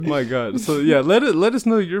My God. So yeah, let us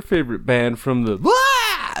know your favorite band from the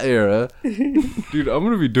era. Dude, I'm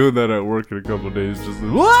gonna be doing that at work in a couple of days. Just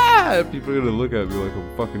people are gonna look at me like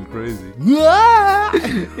I'm fucking crazy. Yeah.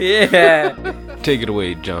 Take it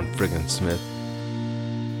away, John friggin' Smith.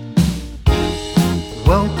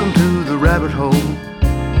 Welcome to the rabbit hole,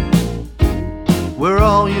 where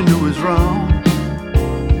all you knew is wrong,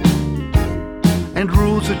 and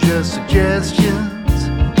rules are just suggestions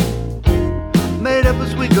made up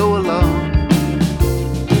as we go along.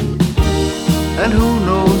 And who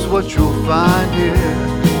knows what you'll find here,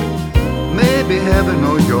 maybe heaven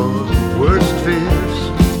or your worst fears.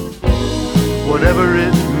 Whatever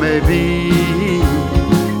it may be,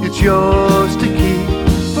 it's yours to keep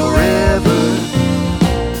forever.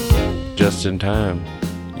 Just in time.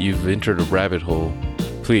 You've entered a rabbit hole.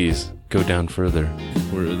 Please go down further.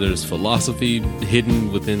 Where there's philosophy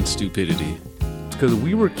hidden within stupidity. Because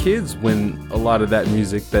we were kids when a lot of that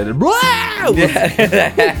music that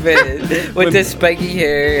That happened with the spiky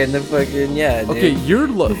hair and the fucking dude. Okay,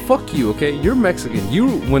 fuck you. Okay, you're Mexican.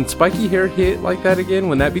 When spiky hair hit like that again,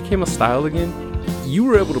 when that became a style again, you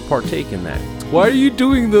were able to partake in that. Why are you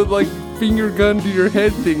doing the finger gun to your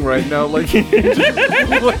head thing right now? Like,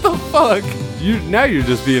 what the fuck? You're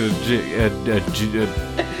just being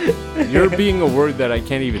you're being a word that I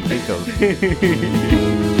can't even think of.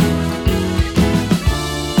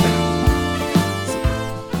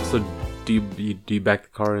 So do you back the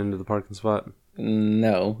car into the parking spot?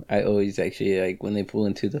 No, I always actually, when they pull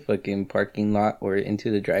into the fucking parking lot or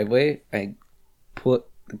into the driveway, I put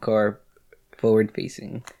the car forward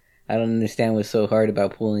facing. I don't understand what's so hard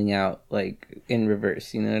about pulling out in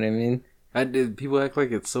reverse. You know what I mean? People act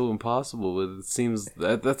like it's so impossible, but it seems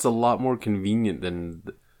that's a lot more convenient than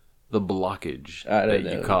the blockage that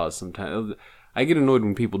you cause sometimes. I get annoyed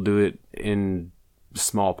when people do it in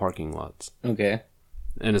small parking lots. Okay.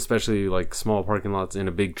 And especially small parking lots in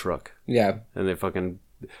a big truck. Yeah. And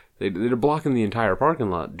they're blocking the entire parking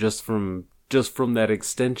lot just from that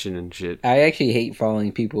extension and shit. I actually hate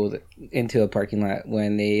following people into a parking lot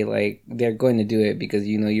when they're going to do it because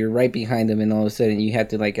you're right behind them and all of a sudden you have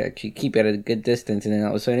to actually keep at a good distance and then all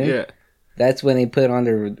of a sudden that's when they put on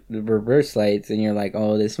the reverse lights and you're like,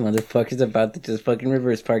 oh, this motherfucker's about to just fucking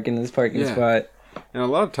reverse park in this parking spot. And a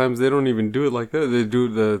lot of times they don't even do it like that. They do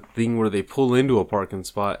the thing where they pull into a parking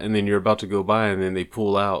spot and then you're about to go by and then they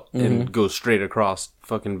pull out and go straight across,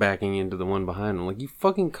 fucking backing into the one behind them. Like, you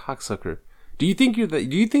fucking cocksucker. Do you think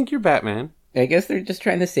you're Batman? I guess they're just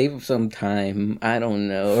trying to save some time. I don't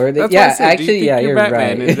know. Or That's what I said. Actually, you're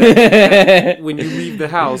Batman, right. That when you leave the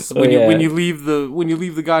house, when you leave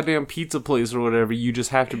the goddamn pizza place or whatever, you just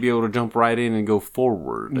have to be able to jump right in and go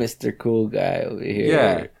forward. Mr. Cool Guy over here.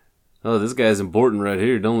 Yeah. Oh, this guy's important right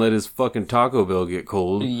here. Don't let his fucking Taco Bell get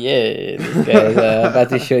cold. Yeah, this guy's about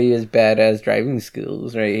to show you his badass driving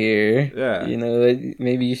skills right here. Yeah. You know,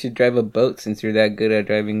 maybe you should drive a boat since you're that good at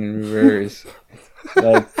driving in reverse.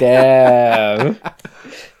 Damn.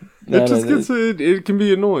 It can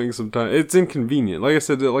be annoying sometimes. It's inconvenient. Like I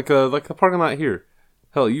said, like the parking lot here.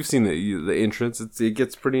 Hell, you've seen the entrance. It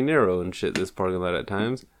gets pretty narrow and shit, this parking lot at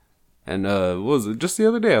times. And what was it? Just the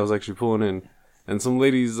other day I was actually pulling in. And some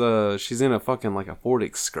lady's, she's in a fucking, a Ford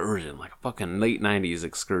Excursion. Like a fucking late 90s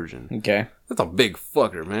Excursion. Okay. That's a big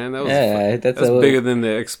fucker, man. That's bigger than the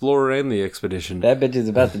Explorer and the Expedition. That bitch is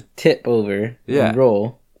about to tip over and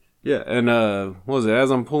roll. Yeah, and, what was it? As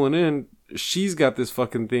I'm pulling in, she's got this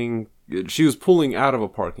fucking thing. She was pulling out of a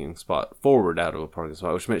parking spot. Forward out of a parking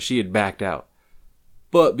spot, which meant she had backed out.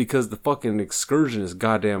 But because the fucking Excursion is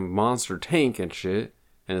goddamn monster tank and shit,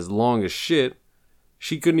 and as long as shit,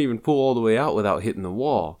 she couldn't even pull all the way out without hitting the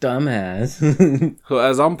wall. Dumbass. So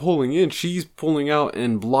as I'm pulling in, she's pulling out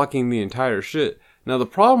and blocking the entire shit. Now the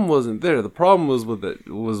problem wasn't there. The problem was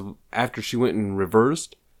was after she went and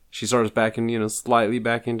reversed, she starts backing, slightly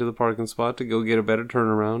back into the parking spot to go get a better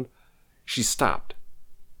turnaround. She stopped.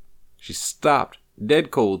 Dead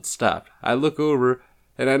cold stopped. I look over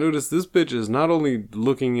and I notice this bitch is not only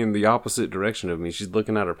looking in the opposite direction of me, she's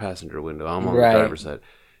looking out her passenger window. I'm on the driver's side.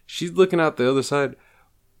 She's looking out the other side.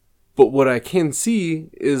 But what I can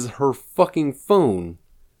is her fucking phone.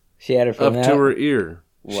 She had her phone up to her ear.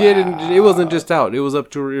 Wow. It wasn't just out. It was up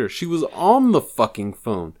to her ear. She was on the fucking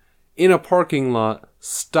phone in a parking lot,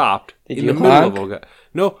 stopped in the middle of all guy.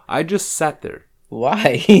 No, I just sat there.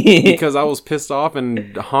 Why? Because I was pissed off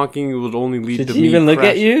and honking would only lead to me. Did she even look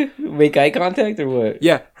at you? Make eye contact or what?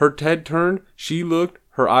 Yeah, her head turned. She looked.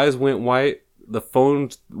 Her eyes went white. The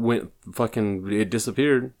phone went fucking. It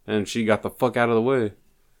disappeared, and she got the fuck out of the way.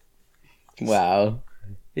 Wow.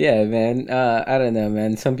 Yeah, man. I don't know,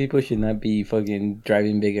 man. Some people should not be fucking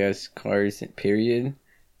driving big ass cars, period.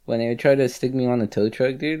 when they try to stick me on a tow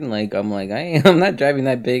truck, dude, I'm like, I'm not driving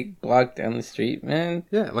that big block down the street, man.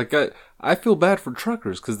 Yeah, like I feel bad for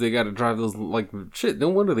truckers because they got to drive those like shit. No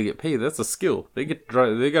wonder they get paid. That's a skill. They get to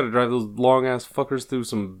drive. They got to drive those long ass fuckers through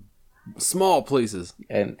some small places.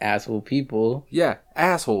 And asshole people. Yeah,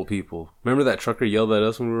 asshole people. Remember that trucker yelled at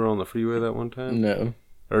us when we were on the freeway that one time? No.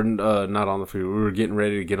 Or not on the freeway. We were getting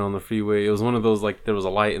ready to get on the freeway. It was one of those like there was a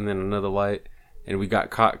light and then another light. And we got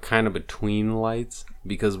caught kind of between lights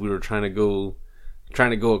because we were trying to go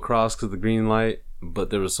across to the green light, but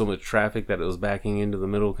there was so much traffic that it was backing into the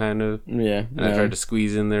middle, kind of. Yeah. And I tried to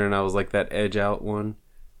squeeze in there, and I was like that edge out one.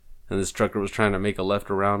 And this trucker was trying to make a left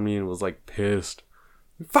around me and was like pissed.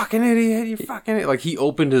 You fucking idiot! You fucking idiot! Like he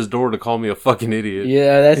opened his door to call me a fucking idiot.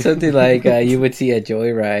 Yeah, that's something like you would see a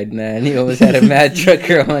Joyride, man. You almost had a mad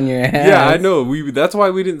trucker on your ass. Yeah, I know. That's why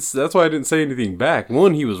I didn't say anything back.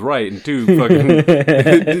 One, he was right, and two,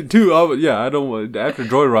 fucking two. I don't want after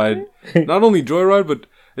Joyride. Not only Joyride, but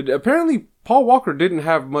apparently Paul Walker didn't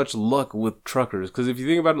have much luck with truckers. Because if you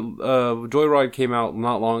think about it, Joyride came out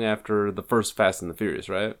not long after the first Fast and the Furious,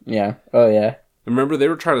 right? Yeah. Oh yeah. Remember, they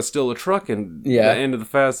were trying to steal a truck and the end of the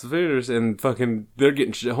Fast and Furious, and fucking they're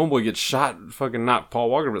getting homeboy gets shot. Fucking not Paul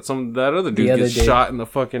Walker, but that other dude gets shot in the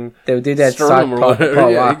fucking the dude that sternum or whatever.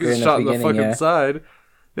 Paul yeah, Walker he gets shot in the fucking side.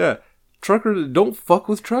 Yeah, truckers don't fuck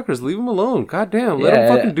with truckers. Leave them alone. Goddamn, let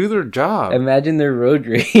them fucking do their job. Imagine their road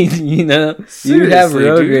rage. You know, seriously, you have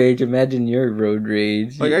road rage. Imagine your road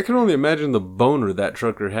rage. Like I can only imagine the boner that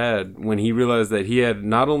trucker had when he realized that he had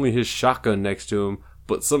not only his shotgun next to him,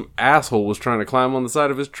 but some asshole was trying to climb on the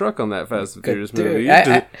side of his truck on that Fast and Furious movie.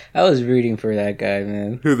 I was rooting for that guy,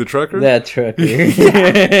 man. Who, the trucker? That trucker. Shoot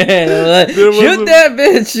that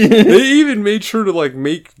bitch! They even made sure to like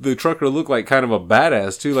make the trucker look like kind of a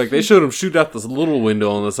badass too. Like they showed him shoot out this little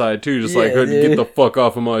window on the side too, just like get the fuck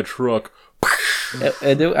off of my truck.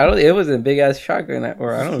 It was a big ass shotgun,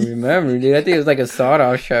 or I don't remember, dude. I think it was like a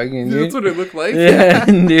sawed-off shotgun, dude. That's what it looked like. Yeah,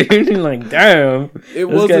 dude. Like, damn,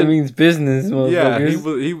 this guy means business, motherfuckers.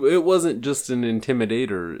 Yeah, it wasn't just an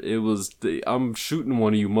intimidator. It was I'm shooting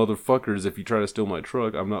one of you motherfuckers if you try to steal my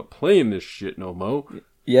truck. I'm not playing this shit no mo.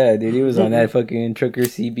 Yeah, dude. He was on that fucking Trucker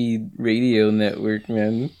CB radio network,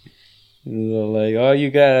 man. Like, oh, you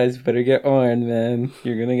guys better get on, man.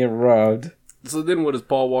 You're gonna get robbed. So then what does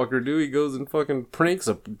Paul Walker do? He goes and fucking pranks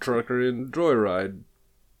a trucker in Joyride.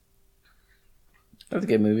 That's a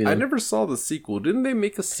good movie, though. I never saw the sequel. Didn't they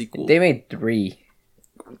make a sequel? They made 3.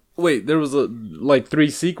 Wait, there was 3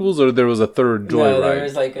 sequels, or there was a third Joyride? No, there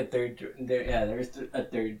was like a third. There was a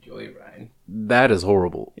third Joyride. That is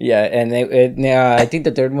horrible. Yeah, and I think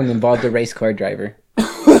the third one involved a race car driver.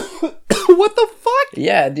 What the fuck?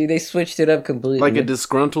 Yeah, dude, they switched it up completely. Like a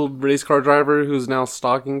disgruntled race car driver who's now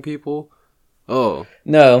stalking people? Oh.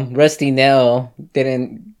 No, Rusty Nail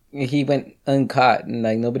didn't. He went uncaught, and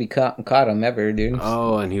like nobody caught him ever, dude.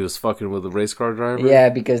 Oh, and he was fucking with a race car driver? Yeah,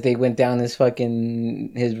 because they went down his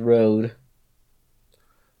road.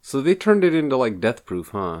 So they turned it into like Death Proof,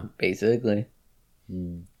 huh? Basically.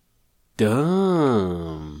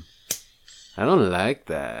 Dumb. I don't like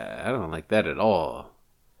that. I don't like that at all.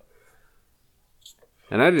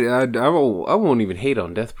 And I won't even hate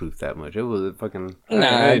on Death Proof that much. It was fucking...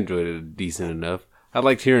 I enjoyed it decent enough. I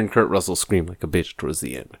liked hearing Kurt Russell scream like a bitch towards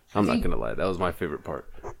the end. I'm not gonna lie. That was my favorite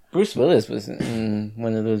part. Bruce Willis was in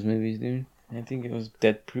one of those movies, dude. I think it was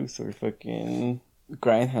Death Proof or fucking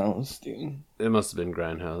Grindhouse, dude. It must have been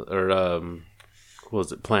Grindhouse. Or, what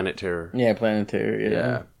was it? Planet Terror. Yeah, Planet Terror,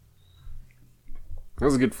 yeah. That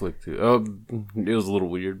was a good flick, too. It was a little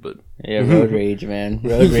weird, but... Yeah, road rage, man.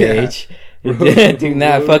 Road rage. Do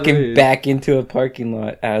not fucking rage. Back into a parking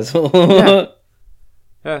lot, asshole.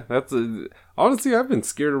 Yeah, that's a... Honestly, I've been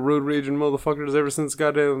scared of road raging motherfuckers ever since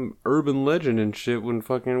goddamn Urban Legend and shit, when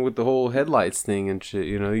fucking with the whole headlights thing and shit,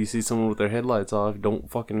 you know? You see someone with their headlights off, don't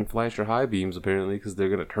fucking flash your high beams, apparently, because they're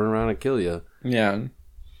gonna turn around and kill you. Yeah.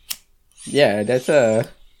 Yeah, that's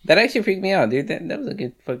that actually freaked me out, dude. That was a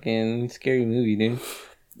good fucking scary movie, dude.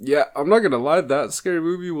 Yeah, I'm not gonna lie, that scary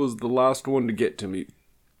movie was the last one to get to me.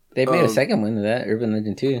 They made a second one of that, Urban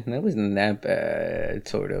Legend 2. That wasn't that bad,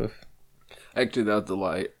 sort of. Actually, that's a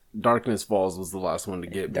lie. Darkness Falls was the last one to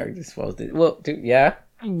get me. Darkness Falls did. Well, dude, yeah.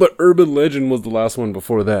 But Urban Legend was the last one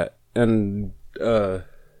before that. And, yeah,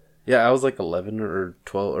 I was like 11 or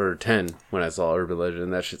 12 or 10 when I saw Urban Legend,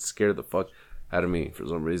 and that shit scared the fuck out of me for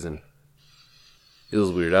some reason. It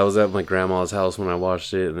was weird. I was at my grandma's house when I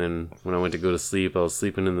watched it, and then when I went to go to sleep, I was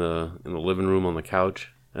sleeping in the living room on the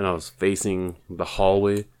couch, and I was facing the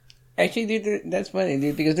hallway. Actually, dude, that's funny,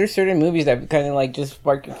 dude, because there's certain movies that kind of like just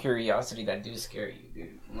spark your curiosity that do scare you,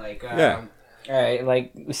 dude. Like, Alright,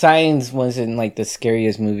 like Signs wasn't like the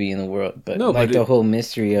scariest movie in the world, but No, like but the whole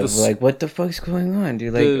mystery of the- like what the fuck's going on,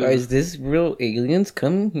 dude? Like, is this real aliens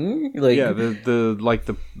coming here? Like, yeah,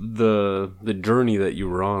 the journey that you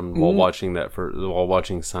were on while watching while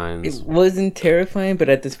watching Signs. it wasn't terrifying, but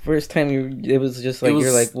at this first time, it was just like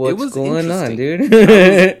you're like, it what's was going on, interesting.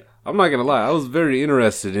 dude? I'm not gonna lie, I was very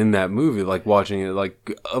interested in that movie, like watching it,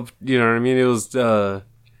 like you know what I mean. It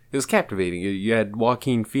was captivating. You had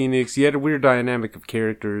Joaquin Phoenix. You had a weird dynamic of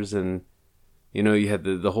characters, and you know you had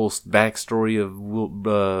the whole backstory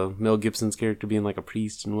of Mel Gibson's character being like a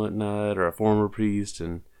priest and whatnot, or a former priest,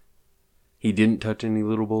 and he didn't touch any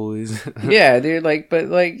little boys. Yeah, dude. Like, but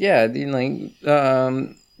like, yeah, dude. Like,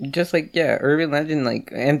 just like Urban Legend,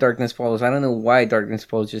 like, and Darkness Falls. I don't know why Darkness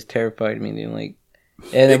Falls just terrified me, dude. Like,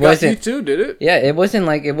 and it wasn't. Got you too, did it? Yeah, it wasn't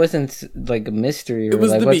like a mystery. Or It was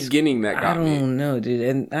like, the beginning that got me. I don't know, dude.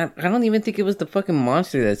 And I don't even think it was the fucking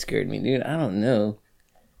monster that scared me, dude. I don't know.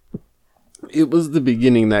 It was the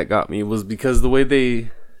beginning that got me. It was because the way they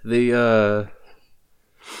gave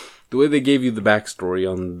you the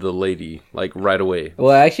backstory on the lady, like right away.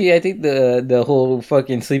 Well, actually, I think the whole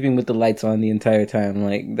fucking sleeping with the lights on the entire time,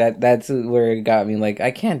 like that's where it got me. Like, I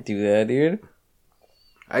can't do that, dude.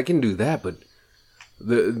 I can do that, but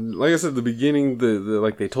like I said, the beginning, the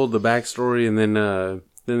like they told the backstory, and then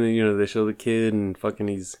you know they show the kid and fucking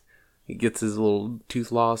he gets his little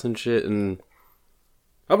tooth loss and shit, and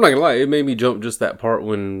I'm not gonna lie, it made me jump just that part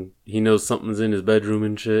when he knows something's in his bedroom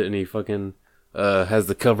and shit, and he fucking has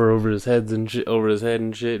the cover over his head and shit,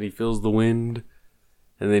 and he feels the wind,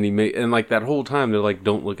 and then and like that whole time they're like,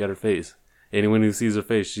 don't look at her face. Anyone who sees her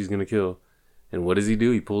face, she's gonna kill. And what does he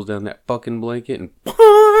do? He pulls down that fucking blanket and.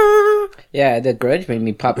 Yeah, The Grudge made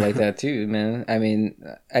me pop like that too, man. I mean,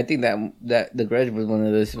 I think that The Grudge was one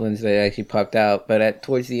of those ones that actually popped out, but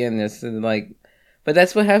towards the end, it's like. But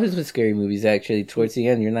that's what happens with scary movies, actually. Towards the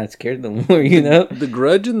end, you're not scared no more, you know? The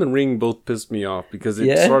Grudge and The Ring both pissed me off because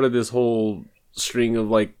it started this whole string of,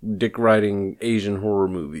 like, dick riding Asian horror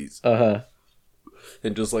movies. Uh-huh.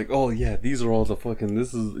 And just like, oh, yeah, these are all the fucking,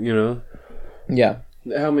 this is, you know? Yeah.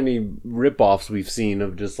 How many rip-offs we've seen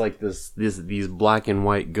of just, like, these black and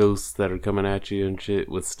white ghosts that are coming at you and shit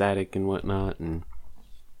with static and whatnot. And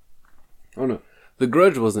oh, no. The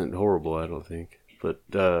Grudge wasn't horrible, I don't think. But,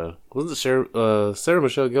 wasn't Sarah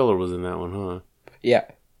Michelle Gellar was in that one, huh? Yeah.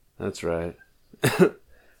 That's right.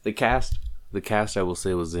 The cast, I will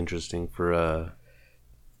say, was interesting for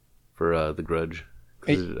The Grudge.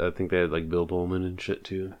 'Cause I think they had, like, Bill Pullman and shit,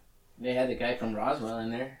 too. They had the guy from Roswell in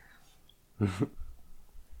there.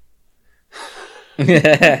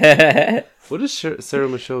 What is Sarah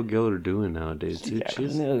Michelle Gellar doing nowadays, dude?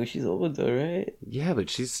 She's old, though, right? Yeah, but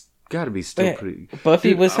she's got to be still pretty...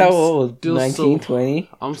 Buffy was how old? 19, 20?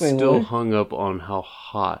 I'm 21? still hung up on how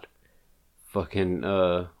hot fucking,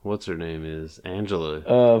 what's her name is?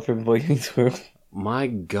 Angela. From Boy Meets World. My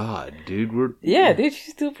God, dude, Yeah, dude,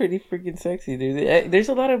 she's still pretty freaking sexy, dude. There's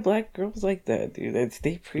a lot of black girls like that, dude. That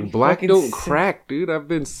stay pretty. Black don't crack, dude. I've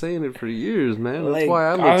been saying it for years, man. That's like, why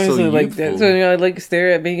I look honestly, so like, youthful. that's when I like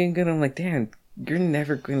stare at Megan Good. I'm like, damn, you're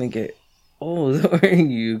never gonna get old, are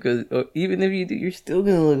you? Because even if you do, you're still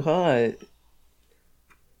gonna look hot.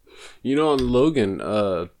 You know, on Logan,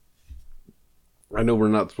 I know we're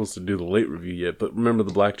not supposed to do the late review yet, but remember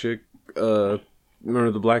the black chick?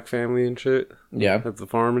 Remember the black family and shit? Yeah. At the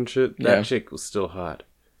farm and shit? That chick was still hot.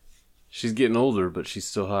 She's getting older, but she's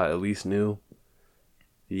still hot. At least new.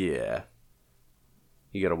 Yeah.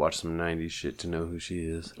 You gotta watch some 90s shit to know who she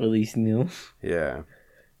is. At least new. Yeah.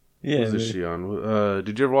 Yeah. What is she on?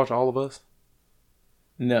 Did you ever watch All of Us?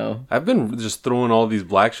 No. I've been just throwing all these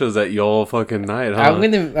black shows at you all fucking night, huh? I'm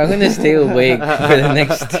gonna stay awake for the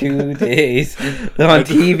next 2 days on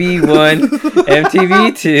TV 1,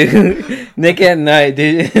 MTV 2, Nick at Night,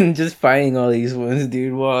 dude, and just finding all these ones,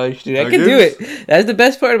 dude. Watch, dude. I can do it. That's the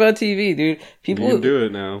best part about TV, dude. People you can do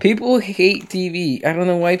it now. People hate TV. I don't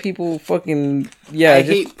know why people fucking I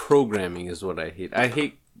hate programming is what I hate. I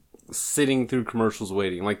hate sitting through commercials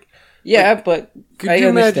waiting. Like, but I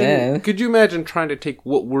understand. Could you imagine trying to take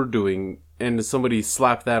what we're doing and somebody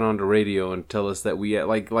slap that onto radio and tell us that we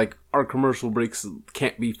like our commercial breaks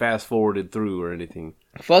can't be fast forwarded through or anything?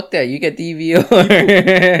 Fuck that! You get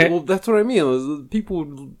DVR. Well, that's what I mean.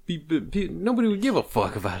 Nobody would give a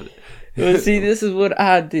fuck about it. Well, see, this is what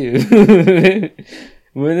I do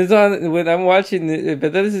when I'm watching it.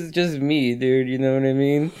 But this is just me, dude. You know what I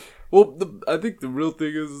mean? Well, I think the real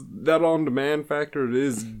thing is that on-demand factor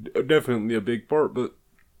is definitely a big part, but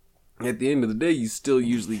at the end of the day, you still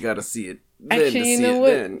usually got to see it Actually, you know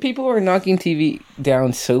what? People are knocking TV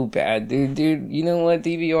down so bad, dude. You know what?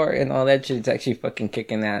 DVR and all that shit's actually fucking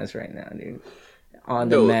kicking ass right now, dude. On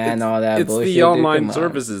demand, all that bullshit. It's the online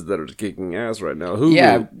services that are kicking ass right now. Hulu.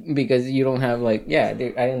 Yeah, because you don't have like, yeah,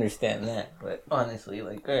 dude, I understand that, but honestly,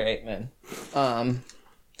 like, all right, man.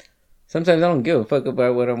 Sometimes I don't give a fuck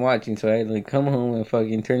about what I'm watching, so I like come home and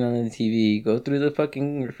fucking turn on the TV, go through the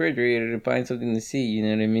fucking refrigerator to find something to see. You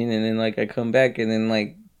know what I mean? And then like I come back and then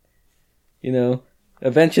like, you know,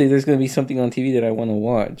 eventually there's gonna be something on TV that I want to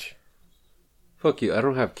watch. Fuck you! I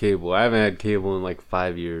don't have cable. I haven't had cable in like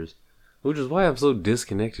 5 years. Which is why I'm so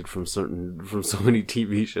disconnected from so many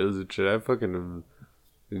TV shows and shit. I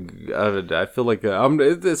feel like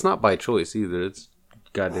it's not by choice either. It's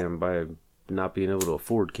goddamn by not being able to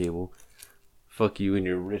afford cable. Fuck you and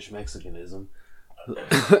your rich Mexicanism.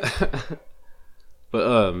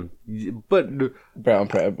 but Brown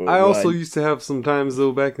Proud Boy. I also used to have some times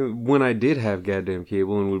though back when I did have goddamn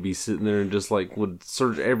cable and would be sitting there and just like would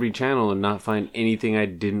search every channel and not find anything I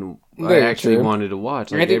actually wanted to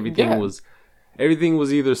watch. Like everything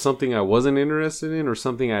was either something I wasn't interested in or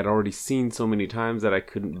something I'd already seen so many times that I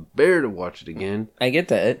couldn't bear to watch it again. I get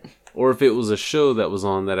that. Or if it was a show that was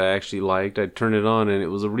on that I actually liked, I'd turn it on and it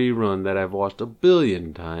was a rerun that I've watched 1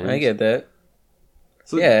 billion times. I get that.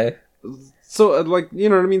 So, yeah. So, like, you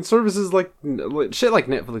know what I mean? Services like shit like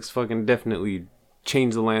Netflix fucking definitely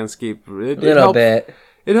changed the landscape. It helped, bit.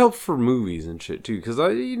 It helped for movies and shit, too. Because, I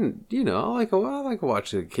like to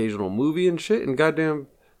watch an occasional movie and shit. And goddamn,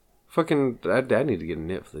 fucking, I need to get a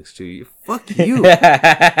Netflix, too. Fuck you.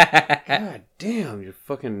 God damn,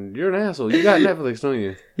 you're an asshole. You got Netflix, don't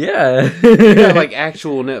you? Yeah. You got, like,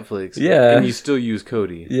 actual Netflix. Yeah. And you still use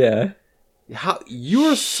Kodi. Yeah. How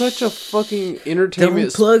you're such a fucking entertainment.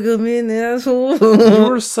 Don't plug them in, asshole.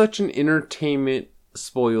 You're such an entertainment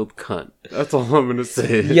spoiled cunt. That's all I'm gonna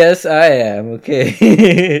say. Yes, I am.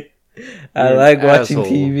 Okay. I like watching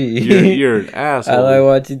TV. You're an asshole. I like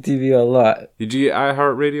watching TV a lot. Did you get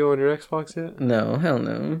iHeartRadio on your Xbox yet? No, hell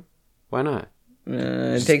no. Why not?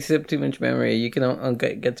 It takes up too much memory. You can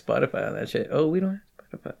get Spotify on that shit. Oh, we don't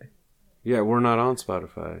have Spotify. Yeah, we're not on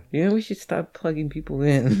Spotify. Yeah, we should stop plugging people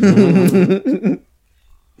in.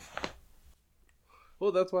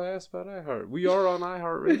 Well, that's why I asked about iHeart. We are on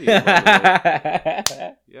iHeartRadio.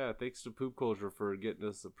 Yeah, thanks to Poop Culture for getting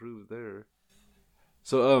us approved there.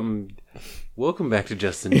 So, welcome back to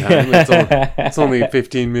Just in Time. It's only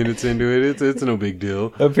 15 minutes into it. It's no big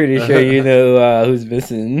deal. I'm pretty sure you know who's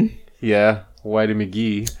missing. Yeah, Whitey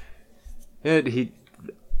McGee. And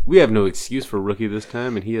we have no excuse for Rookie this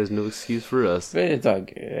time, and he has no excuse for us. But it's all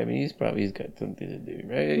good. I mean, he's got something to do,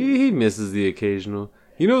 right? He misses the occasional.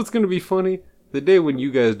 You know what's going to be funny? The day when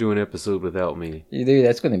you guys do an episode without me. Dude,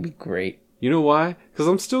 that's going to be great. You know why? Because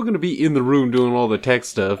I'm still going to be in the room doing all the tech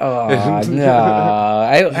stuff. Oh,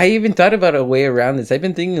 no. I even thought about a way around this. I've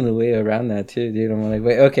been thinking of the way around that, too, dude. I'm like,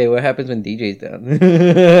 wait, okay, what happens when DJ's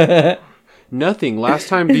down? Nothing. Last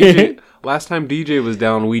time DJ was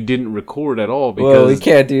down, we didn't record at all because well, we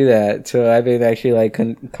can't do that. So I've been actually like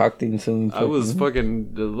concocting some. I was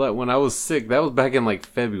fucking when I was sick. That was back in like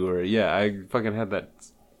February. Yeah, I fucking had that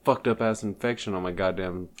fucked up ass infection on my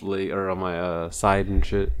goddamn leg or on my side and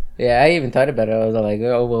shit. Yeah, I even thought about it. I was like,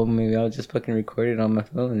 oh well, maybe I'll just fucking record it on my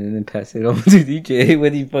phone and then pass it over to DJ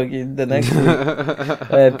when he fucking the next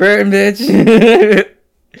week. Burn, bitch.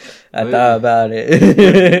 I thought about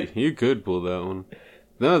it. You could pull that one.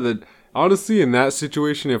 No, that honestly, in that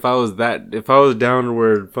situation, if I was down to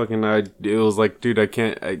where fucking it was like, dude,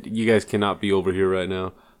 you guys cannot be over here right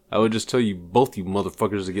now. I would just tell you, both you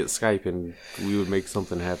motherfuckers, to get Skype and we would make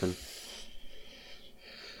something happen.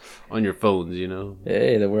 On your phones, you know.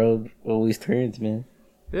 Hey, the world always turns, man.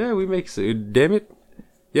 Yeah, we make damn it.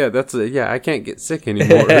 Yeah, I can't get sick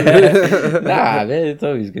anymore. Nah, man, it's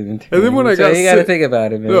always good. And then when I got sick, you gotta think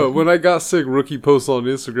about it, man. No, when I got sick, Rookie posts on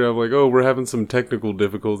Instagram like, "Oh, we're having some technical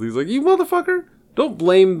difficulties." Like, you motherfucker, don't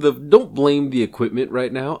blame the equipment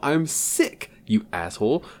right now. I'm sick, you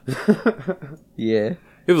asshole. Yeah,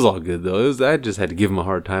 it was all good though. I just had to give him a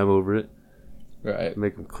hard time over it. Right,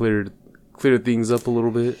 make him clear things up a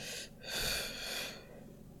little bit.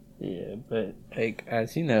 Yeah, but like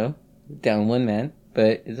as you know, down one man.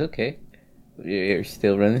 But it's okay. You're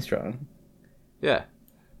still running strong. Yeah.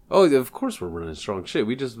 Oh, of course we're running strong. Shit,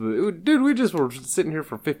 we just were sitting here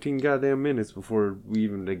for 15 goddamn minutes before we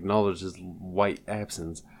even acknowledged his white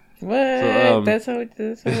absence. What? So, that's how it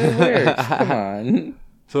works. Come on.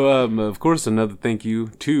 So, of course, another thank you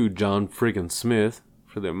to John friggin' Smith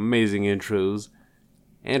for the amazing intros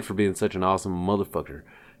and for being such an awesome motherfucker.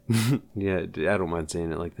 Yeah, I don't mind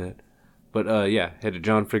saying it like that. But yeah, head to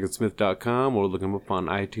johnfrickinsmith.com or look him up on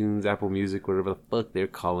iTunes, Apple Music, whatever the fuck they're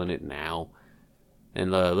calling it now.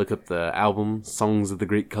 And look up the album, Songs of the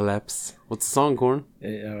Great Collapse. What's the song, Corn?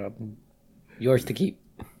 Yours to keep.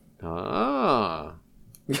 Ah.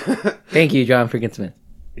 Thank you, John freaking Smith.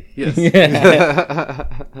 Yes.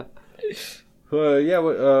 Yeah,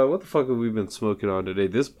 what the fuck have we been smoking on today?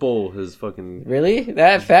 This bowl has fucking... Really?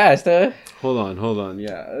 That fast, huh? Hold on.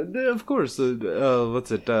 Yeah, of course.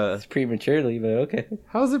 What's it? It's prematurely, but okay.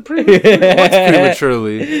 How's it prematurely? What's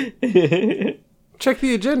prematurely? Check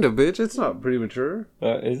the agenda, bitch. It's not premature.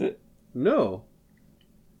 Is it? No.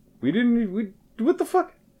 We didn't... What the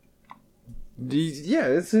fuck? Yeah,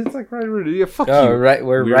 it's like right. Yeah, fuck you. Oh, right.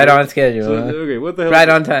 We're right on schedule. So, huh? Okay, what the hell? Right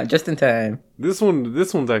on time. Just in time. This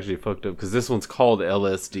one's actually fucked up because this one's called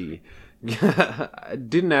LSD. I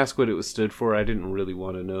didn't ask what it was stood for. I didn't really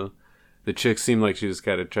want to know. The chick seemed like she was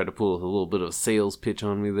kind of trying to pull a little bit of a sales pitch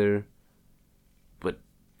on me there, but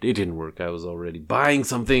it didn't work. I was already buying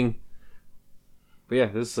something. But yeah,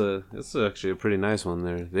 this is actually a pretty nice one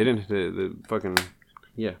there. They didn't the fucking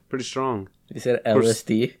pretty strong. You said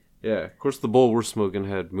LSD. Yeah, of course the bowl we're smoking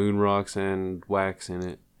had moon rocks and wax in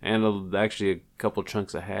it. And actually a couple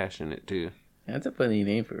chunks of hash in it, too. That's a funny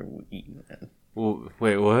name for weed, man. Well,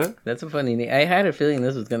 wait, what? That's a funny name. I had a feeling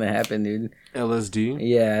this was going to happen, dude. LSD?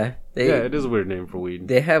 Yeah. It is a weird name for weed.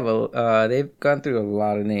 They have they've gone through a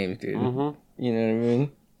lot of names, dude. Mm-hmm. You know what I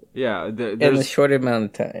mean? Yeah. In a short amount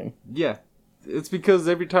of time. Yeah. It's because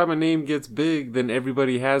every time a name gets big, then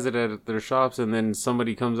everybody has it at their shops, and then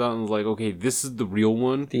somebody comes out and is like, okay, this is the real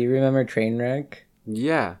one. Do you remember Trainwreck?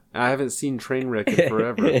 Yeah. I haven't seen Trainwreck in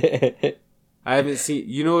forever. I haven't seen...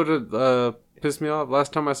 You know what pissed me off?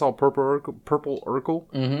 Last time I saw Purple Urkel,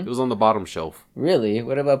 it was on the bottom shelf. Really?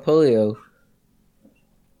 What about Polio?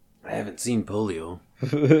 I haven't seen Polio.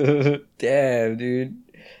 Damn, dude.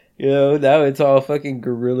 You know, now it's all fucking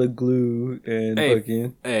Gorilla Glue and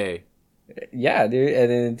fucking... Hey. Yeah, dude, and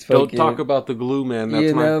then it's fucking... Don't talk about the glue, man.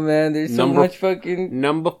 That's man, there's so much fucking...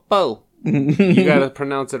 Number 4. You gotta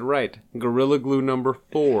pronounce it right. Gorilla Glue number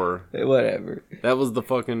 4. Whatever. That was the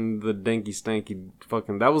danky stanky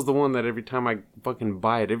fucking... That was the one that every time I fucking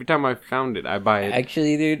buy it, every time I found it, I buy it.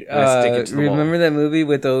 Actually, dude, remember that movie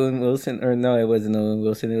with Owen Wilson? Or no, it wasn't Owen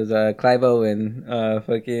Wilson. It was Clive Owen.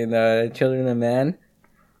 Fucking Children of Man.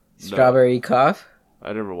 Strawberry Cough.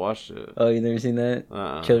 I never watched it. Oh, you never seen that?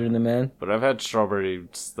 Children of Man? But I've had strawberry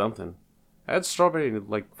something. I had strawberry,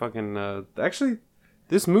 like, fucking... actually,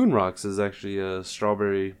 this Moon Rocks is actually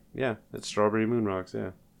strawberry... Yeah, it's strawberry Moon Rocks,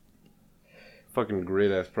 yeah. Fucking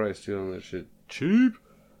great-ass price, too, on that shit. Cheap!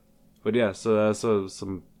 But yeah, so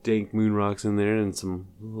some dank Moon Rocks in there and some...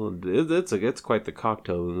 It's quite the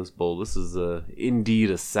cocktail in this bowl. This is indeed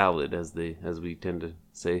a salad, as we tend to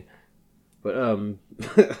say. But,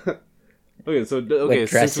 Okay,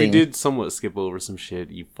 since we did somewhat skip over some shit,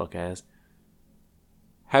 you fuck ass.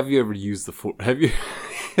 Have you ever used the Force? Have you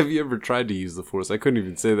ever tried to use the Force? I couldn't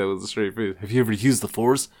even say that with a straight face. Have you ever used the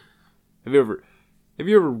Force? Have you ever?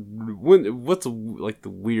 What's like the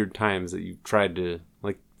weird times that you've tried to,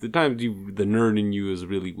 like the times the nerd in you has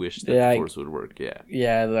really wished that the Force would work? Yeah.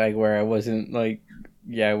 Yeah, like where I wasn't like,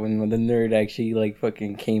 when the nerd actually like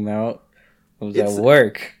fucking came out. It was at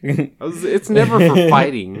work. It's never for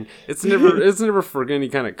fighting. It's never for any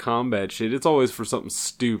kind of combat shit. It's always for something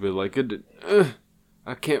stupid like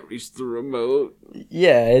I can't reach the remote.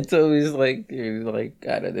 Yeah, it's always like, dude, like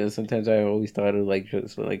I don't know. Sometimes I always thought of like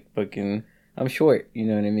just like fucking. I'm short, you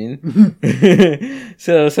know what I mean.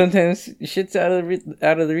 So sometimes shit's out of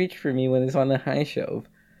the reach for me when it's on the high shelf.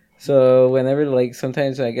 So whenever like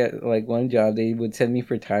sometimes I get like one job, they would send me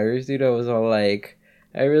for tires, dude. I was all like,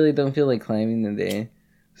 I really don't feel like climbing today.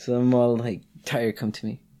 So I'm all like, tire, come to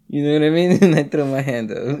me. You know what I mean? And I throw my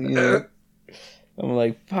hand up, you know. I'm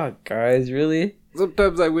like, fuck, guys, really?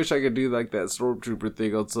 Sometimes I wish I could do like that stormtrooper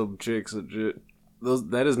thing on some chicks and shit.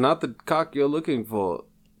 That is not the cock you're looking for.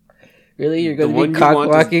 Really? You're going to be cock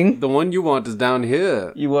blocking? The one you want is down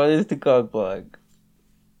here. You want us to cock block.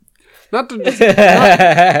 Not to just,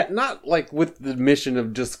 not like with the mission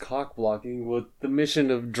of just cock blocking, with the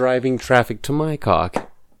mission of driving traffic to my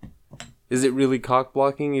cock. Is it really cock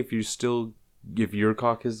blocking if your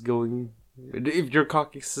cock is going, if your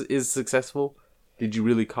cock is successful? Did you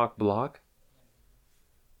really cock block?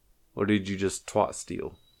 Or did you just twat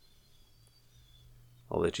steal?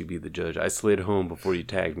 I'll let you be the judge. I slid home before you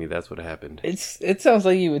tagged me. That's what happened. It sounds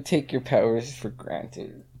like you would take your powers for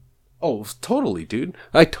granted. Oh, totally, dude.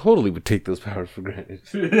 I totally would take those powers for granted.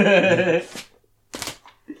 It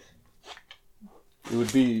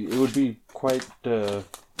would be quite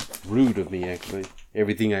rude of me, actually.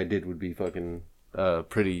 Everything I did would be fucking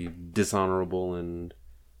pretty dishonorable and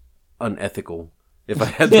unethical. If I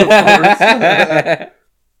had the Force.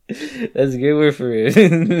 That's a good word for it.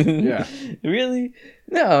 Yeah. Really?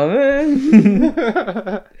 No,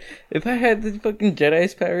 man. If I had the fucking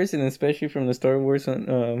Jedi's powers, and especially from the Star Wars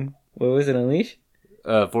one, what was it, Unleashed?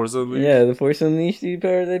 Force Unleashed? Yeah, the Force Unleashed dude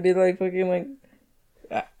powers, I'd be like fucking like...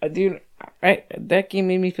 dude, that game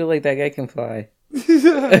made me feel like that guy can fly.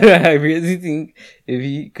 I really think if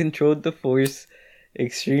he controlled the Force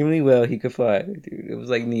extremely well, he could fly, dude. It was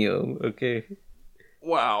like Neo, okay?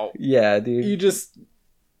 Wow. Yeah, dude. You just...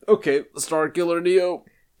 Okay, Star Killer Neo.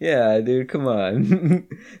 Yeah, dude, come on.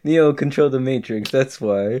 Neo controlled the Matrix, that's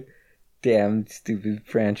why. Damn, stupid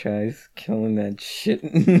franchise. Killing that shit.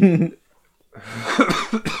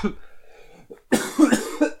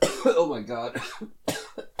 Oh my god.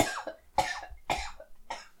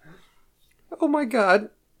 Oh my god.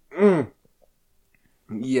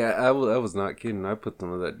 Yeah, I was not kidding. I put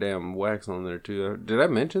some of that damn wax on there too. Did I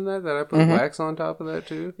mention that I put wax on top of that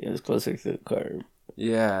too? Yeah, it's closer to the carb.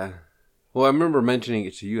 Yeah. Well, I remember mentioning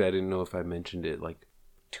it to you. I didn't know if I mentioned it like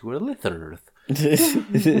to a listener.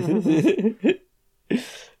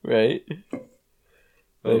 Right?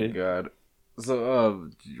 Oh god. So,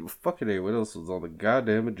 fucking A, what else was on the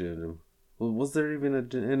goddamn agenda? Well, was there even an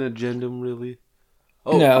agendum really?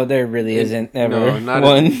 Oh, no, there really isn't ever no, not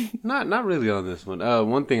one. Not really on this one.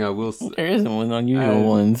 One thing I will say, there isn't one unusual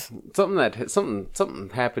ones. Something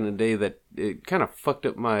happened today that it kind of fucked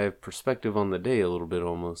up my perspective on the day a little bit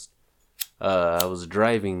almost. I was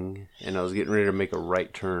driving and I was getting ready to make a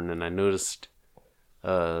right turn, and I noticed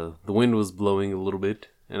the wind was blowing a little bit,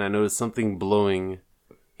 and I noticed something blowing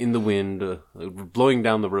in the wind, blowing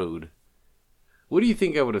down the road. What do you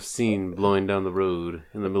think I would have seen blowing down the road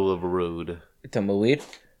in the middle of a road? Tumbleweed.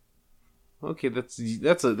 Okay, that's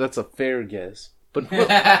a fair guess. But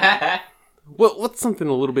what's something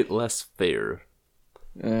a little bit less fair?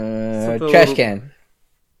 Trash can.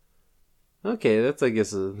 Okay, that's I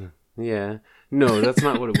guess yeah. No, that's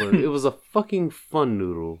not what it was. It was a fucking fun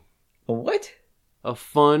noodle. A what? A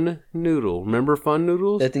fun noodle. Remember fun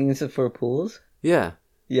noodles? That thing is for pools? Yeah.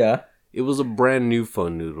 Yeah. It was a brand new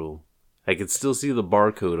fun noodle. I could still see the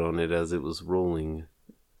barcode on it as it was rolling.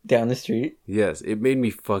 Down the street? Yes, it made me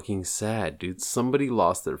fucking sad, dude. Somebody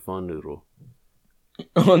lost their fun noodle.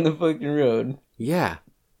 On the fucking road? Yeah.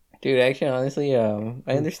 Dude, actually, honestly, I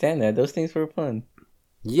understand that. Those things were fun.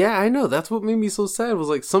 Yeah, I know. That's what made me so sad. Was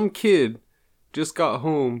like some kid just got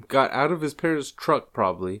home, got out of his parents' truck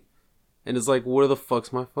probably, and is like, where the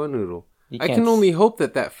fuck's my fun noodle? I can only hope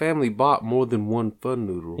that family bought more than one fun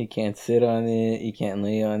noodle. You can't sit on it. You can't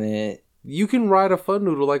lay on it. You can ride a fun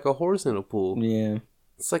noodle like a horse in a pool. Yeah.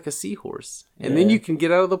 It's like a seahorse. And then you can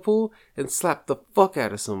get out of the pool and slap the fuck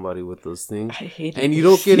out of somebody with those things. I hate it. And you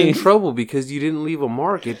don't get in trouble because you didn't leave a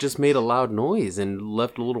mark. It just made a loud noise and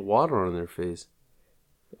left a little water on their face.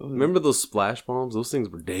 Remember those splash bombs? Those things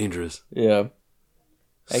were dangerous. Yeah.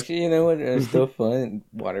 Actually, you know what? It's still fun.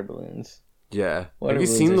 Water balloons. Yeah. Water Have you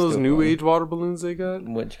seen those new age water balloons they got?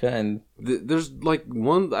 Which kind? There's like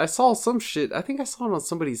one. I saw some shit. I think I saw it on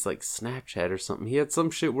somebody's like Snapchat or something. He had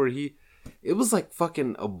some shit where it was like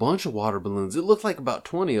fucking a bunch of water balloons. It looked like about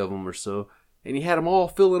 20 of them or so. And he had them all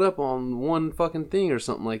filling up on one fucking thing or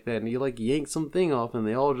something like that. And he like yanked something off and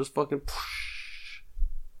they all just fucking...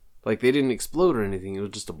 Like they didn't explode or anything. It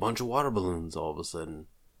was just a bunch of water balloons all of a sudden.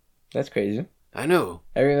 That's crazy. I know.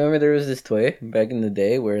 I remember there was this toy back in the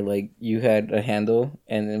day where like you had a handle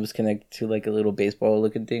and it was connected to like a little baseball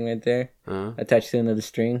looking thing right there. Attached to another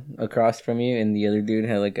string across from you, and the other dude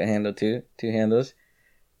had like a handle too. 2 handles.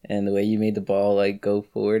 And the way you made the ball like go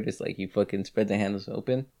forward is like you fucking spread the handles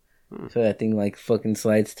open. So that thing like fucking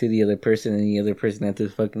slides to the other person, and the other person has to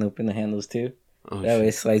fucking open the handles too. That way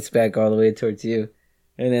it slides back all the way towards you.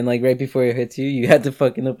 And then like right before it hits you, you had to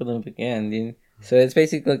fucking open them again, dude. So it's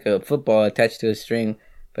basically like a football attached to a string,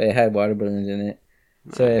 but it had water balloons in it.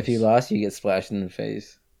 Nice. So if you lost, you get splashed in the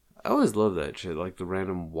face. I always love that shit, like the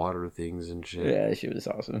random water things and shit. Yeah, that shit was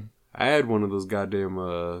awesome. I had one of those goddamn,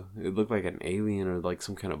 it looked like an alien or like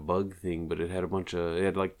some kind of bug thing, but it had it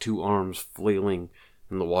had like 2 arms flailing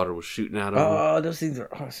and the water was shooting out of them. Oh, those things are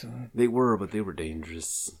awesome. They were, but they were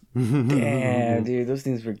dangerous. Damn, dude, those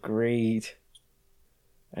things were great.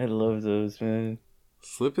 I love those, man.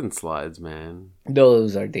 Slip and slides, man.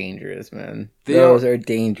 Those are dangerous, man. Those are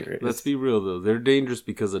dangerous. Let's be real, though. They're dangerous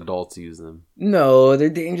because adults use them. No, they're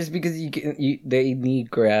dangerous because they need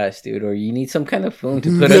grass, dude, or you need some kind of foam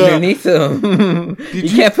to put underneath them. You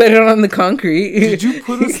can't put it on the concrete. Did you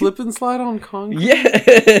put a slip and slide on concrete?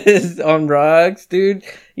 Yes, on rocks, dude.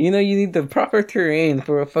 You need the proper terrain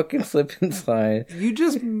for a fucking slip and slide. You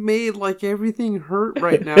just made like everything hurt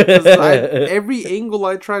right now because every angle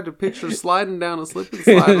I tried to picture sliding down a slip and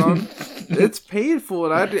slide on, it's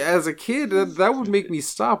painful. And as a kid, that would make me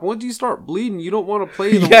stop. Once you start bleeding, you don't want to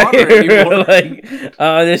play in the water anymore. Like,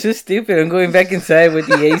 oh, this is stupid. I'm going back inside with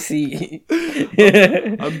the AC.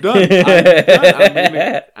 I'm done.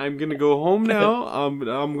 I'm gonna go home now.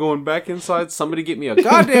 I'm going back inside. Somebody get me a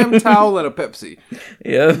goddamn towel and a Pepsi.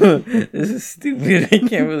 Yeah, this is stupid. I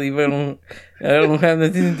can't believe I don't have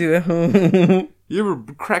nothing to do at home. You ever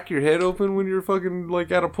crack your head open when you're fucking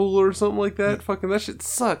like at a pool or something like that? Fucking that shit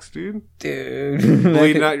sucks, dude.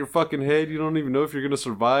 Bleeding out your fucking head. You don't even know if you're gonna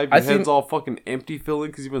survive. Your head's all fucking empty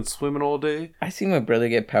filling because you've been swimming all day. I seen my brother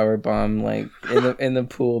get power bombed like in the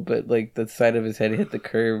pool, but like the side of his head hit the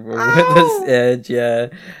curb or the edge. Yeah.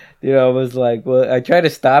 Dude, I was like, well, I tried to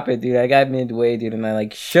stop it, dude. I got midway, dude, and I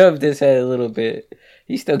like shoved his head a little bit.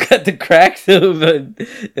 He still got the cracks, though, but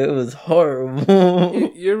it was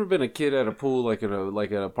horrible. You ever been a kid at a pool, like an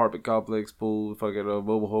apartment complex pool, fucking a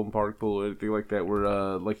mobile home park pool, or anything like that, where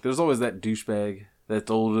like there's always that douchebag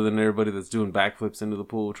that's older than everybody that's doing backflips into the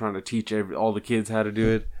pool, trying to teach all the kids how to do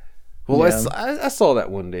it. Well, yeah. I saw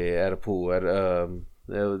that one day at a pool at it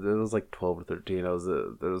was like 12 or 13. It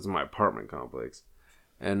was in my apartment complex.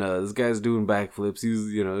 And this guy's doing backflips. He's,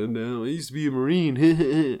 I used to be a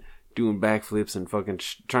Marine, doing backflips and fucking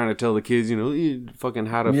trying to tell the kids, fucking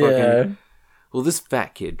how to fucking. Well, this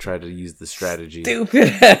fat kid tried to use the strategy. Stupid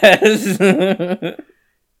ass.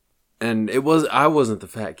 And I wasn't the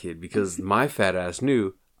fat kid because my fat ass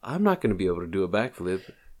knew I'm not going to be able to do a backflip.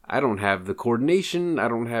 I don't have the coordination, I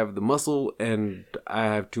don't have the muscle, and I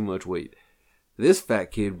have too much weight. This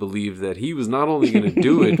fat kid believed that he was not only going to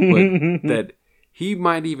do it, but that he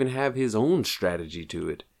might even have his own strategy to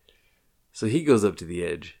it. So he goes up to the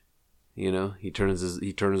edge. He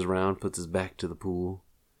turns around, puts his back to the pool.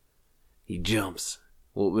 He jumps.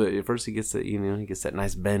 Well, at first he gets that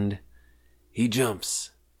nice bend. He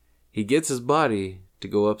jumps. He gets his body to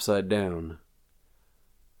go upside down.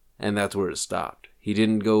 And that's where it stopped. He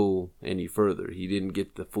didn't go any further. He didn't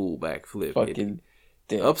get the full back flip. Fucking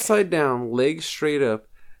upside down, legs straight up.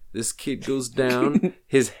 This kid goes down.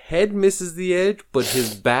 His head misses the edge, but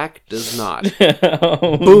his back does not.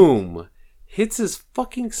 Boom. Hits his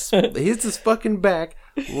fucking back,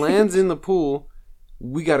 lands in the pool.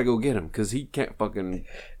 We gotta go get him, because he can't fucking...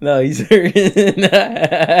 No, he's hurt.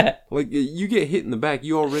 Like, you get hit in the back,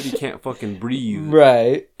 you already can't fucking breathe.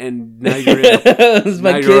 Right. And now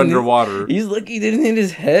you're underwater. He's lucky he didn't hit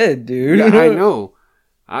his head, dude. Yeah,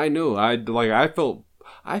 I know.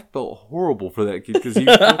 I felt horrible for that kid, because he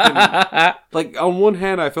fucking... Like, on one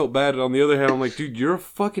hand, I felt bad, and on the other hand, I'm like, dude, you're a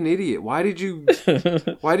fucking idiot. Why did you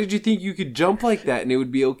think you could jump like that and it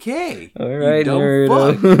would be okay? All right, you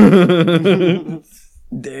dumb fuck.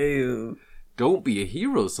 Damn. Don't be a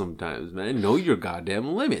hero sometimes, man. Know your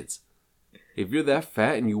goddamn limits. If you're that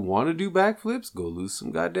fat and you want to do backflips, go lose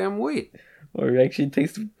some goddamn weight. Or actually take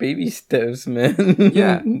some baby steps, man.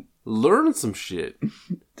 Yeah. Learn some shit.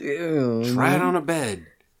 Damn. Try it on a bed.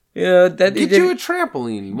 Yeah, get you a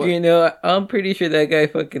trampoline. What? I'm pretty sure that guy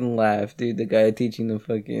fucking laughed, dude. The guy teaching the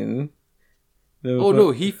fucking... No,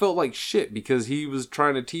 he felt like shit because he was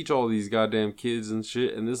trying to teach all these goddamn kids and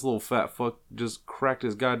shit, and this little fat fuck just cracked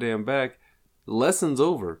his goddamn back. Lesson's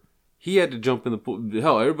over. He had to jump in the pool.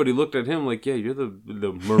 Hell, everybody looked at him like, yeah, you're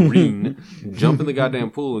the Marine. Jump in the goddamn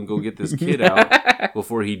pool and go get this kid out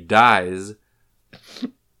before he dies.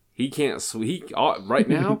 He can't swim. Right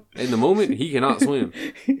now, in the moment, he cannot swim.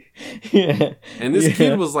 Yeah. And this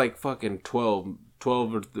kid was like fucking 12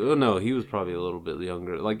 or... Oh, no, he was probably a little bit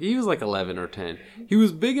younger. Like, he was like 11 or 10. He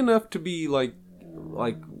was big enough to be like,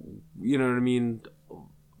 you know what I mean?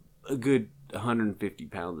 A good 150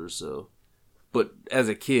 pounds or so. But as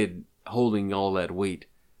a kid, holding all that weight,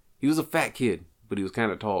 he was a fat kid, but he was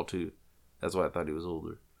kind of tall too. That's why I thought he was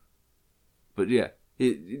older. But yeah,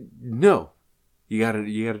 no. You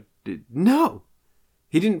gotta, no.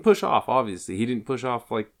 He didn't push off, obviously. He didn't push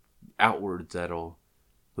off, like, outwards at all,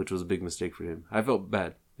 which was a big mistake for him. I felt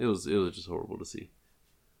bad. It was just horrible to see.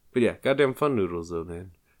 But yeah, goddamn fun noodles, though,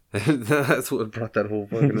 man. That's what brought that whole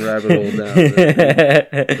fucking rabbit hole down.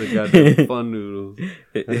 The goddamn fun noodles.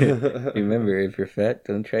 Remember, if you're fat,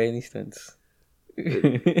 don't try any stunts.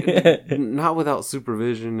 Not without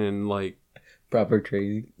supervision and, like... proper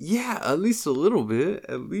training. Yeah, at least a little bit.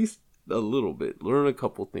 Learn a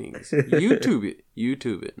couple things. YouTube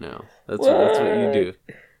it now. That's what you do.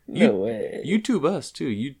 No way. YouTube us too.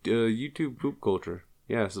 YouTube Poop Culture.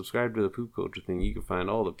 Yeah, subscribe to the Poop Culture thing. You can find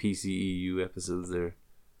all the PCEU episodes there.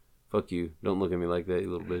 Fuck you. Don't look at me like that, you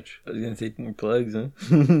little bitch. I was gonna say more plugs, huh?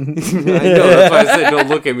 I know, that's why I said don't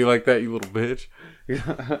look at me like that, you little bitch.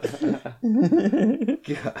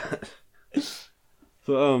 God.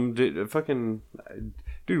 So, dude,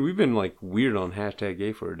 we've been like weird on hashtag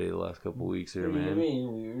gay for a day the last couple weeks here, man. What do you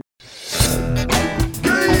mean weird?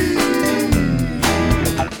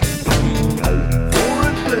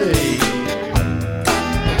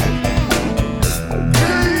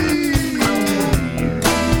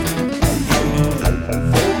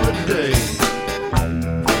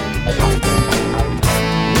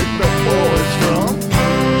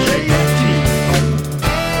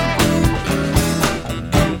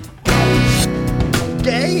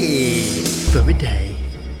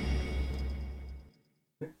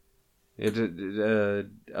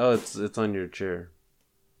 It's on your chair.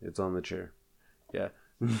 It's on the chair. Yeah.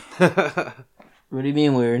 What do you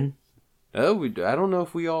mean weird? Oh, I don't know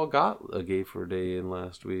if we all got a gay for a day in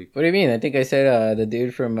last week. What do you mean? I think I said the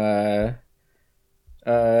dude from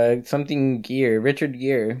something Gear, Richard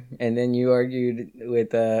Gere, and then you argued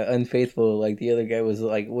with Unfaithful, like the other guy was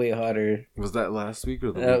like way hotter. Was that last week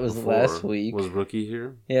or the that week was before? Last week? Was Rookie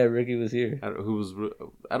here? Yeah, Rookie was here. I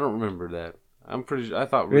don't remember that. I'm pretty sure. I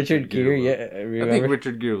thought Richard Gere. Yeah, remember? I think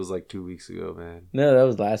Richard Gere was like 2 weeks ago, man. No, that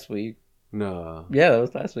was last week. No. Yeah, that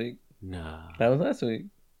was last week. No. That was last week.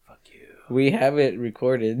 Fuck you. We have it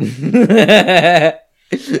recorded.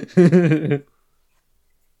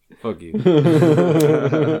 Fuck you.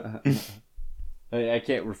 I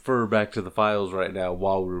can't refer back to the files right now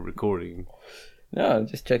while we're recording. No,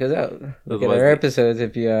 just check us out. Look at Otherwise our episodes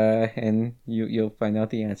if you and you'll find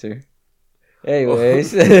out the answer.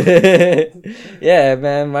 Anyways, yeah,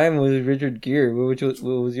 man, mine was Richard Gere. What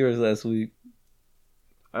was yours last week?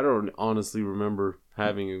 I don't honestly remember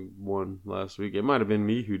having one last week. It might have been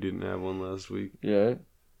me who didn't have one last week. Yeah.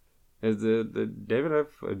 As the David,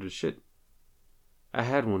 shit. I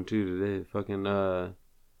had one too today. Fucking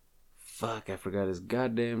fuck, I forgot his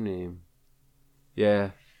goddamn name.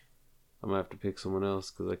 Yeah, I'm gonna have to pick someone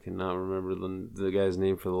else because I cannot remember the guy's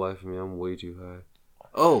name for the life of me. I'm way too high.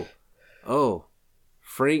 Oh,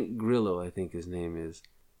 Frank Grillo, I think his name is.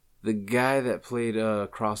 The guy that played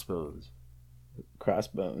Crossbones.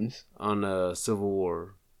 Crossbones. On Civil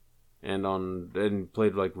War. And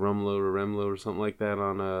played like Rumlow or something like that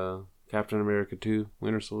on Captain America 2,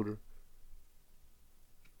 Winter Soldier.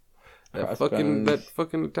 That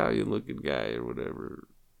fucking Italian looking guy or whatever.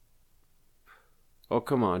 Oh,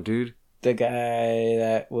 come on, dude. The guy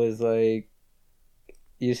that was like,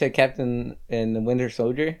 you said Captain and the Winter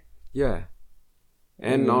Soldier? Yeah.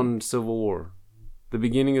 And on Civil War. The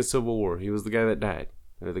beginning of Civil War. He was the guy that died.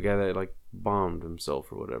 Or the guy that, like, bombed himself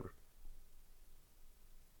or whatever.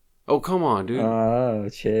 Oh, come on, dude. Oh,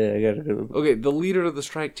 shit. I gotta go. Okay, the leader of the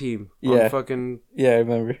strike team. Yeah. On fucking... Yeah, I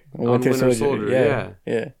remember. Winter Soldier.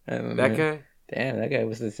 Yeah. I remember. That guy? Damn, that guy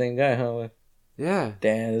was the same guy, huh? Yeah.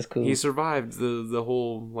 Damn, that's cool. He survived the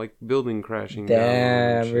whole, like, building crashing down.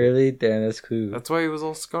 Damn, really? Damn, that's cool. That's why he was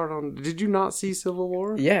all scarred on... Did you not see Civil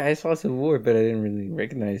War? Yeah, I saw Civil War, but I didn't really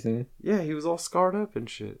recognize him. Yeah, he was all scarred up and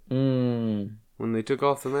shit. When they took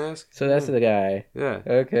off the mask. So that's the guy. Yeah.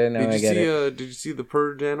 Okay, now I get it. Did you see the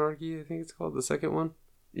Purge Anarchy, I think it's called, the second one?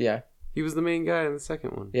 Yeah. He was the main guy in the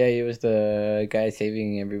second one. Yeah, he was the guy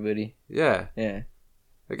saving everybody. Yeah. Yeah.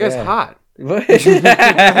 That guy's hot. What?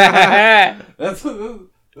 That was the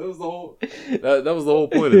whole. That was the whole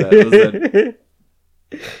point of that. Was that...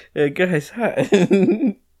 Yeah, guy's hot.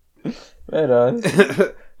 Right on.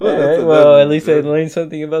 Alright, well, at least I learned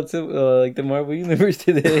something about like the Marvel Universe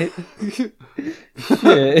today.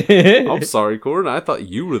 I'm sorry, Corin. I thought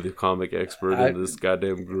you were the comic expert in this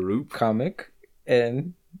goddamn group. Comic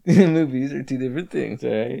and movies are two different things,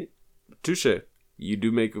 alright? Touche. You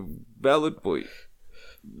do make a valid point.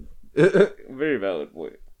 Very valid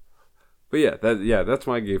point. But yeah, that's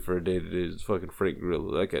my gay for a day today. Is fucking Frank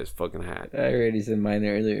Grillo. That guy's fucking hot. I already said mine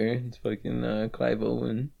earlier. It's fucking Clive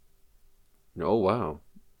Owen. Oh wow.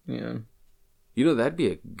 Yeah. You know, that'd be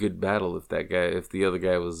a good battle if the other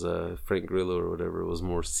guy was Frank Grillo or whatever, was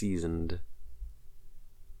more seasoned.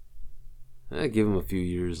 I'd give him a few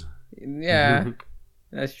years. Yeah,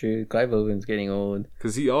 that's true. Clive Owen's getting old.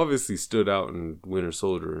 Because he obviously stood out in Winter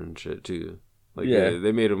Soldier and shit too. Like, yeah,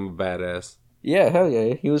 they made him a badass. Yeah, hell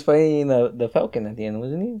yeah. He was fighting the Falcon at the end,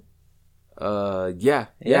 wasn't he? Yeah,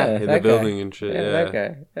 in the building and shit. Yeah, yeah, that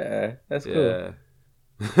guy. Yeah, that's cool.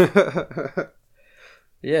 Yeah.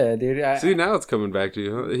 Yeah, dude. See, now it's coming back to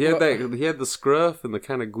you. Huh? He had the scruff and the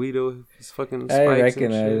kind of Guido, his fucking spikes. I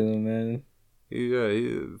recognize him, man. Yeah,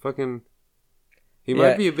 he fucking. He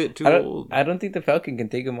might be a bit too old. I don't think the Falcon can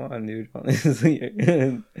take him on, dude. Honestly.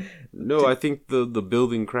 No, I think the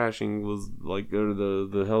building crashing was like, or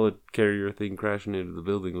the helicarrier thing crashing into the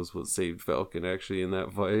building was what saved Falcon actually in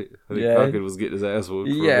that fight. I think Falcon was getting his ass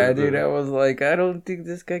whooped. Yeah, dude. I was like, I don't think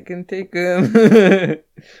this guy can take him.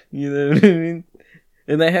 You know what I mean?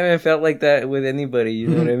 And I haven't felt like that with anybody. You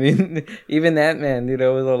know what I mean? Even that man, dude. I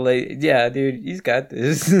was all like, yeah, dude, he's got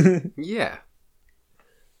this. Yeah.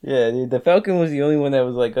 Yeah, dude, the Falcon was the only one that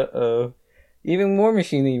was like, uh-oh. Even War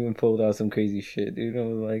Machine even pulled out some crazy shit, dude. I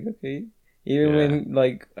was like, okay. Even when,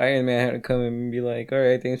 like, Iron Man had to come in and be like,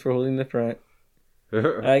 alright, thanks for holding the front.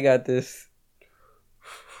 I got this.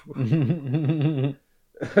 You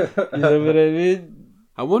know what I mean?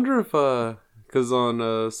 I wonder if, because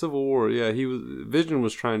on Civil War, Vision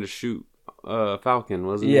was trying to shoot Falcon,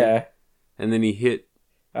 wasn't he? Yeah. And then he hit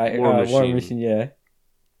War Machine, yeah.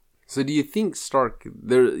 So do you think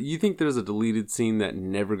you think there's a deleted scene that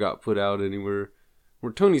never got put out anywhere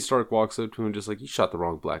where Tony Stark walks up to him just like, you shot the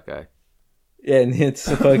wrong black guy? Yeah, and hits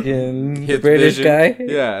the fucking hits British Vision. guy?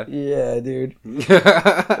 Yeah. Yeah, dude.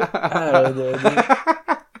 I don't know, dude.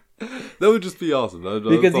 That would just be awesome.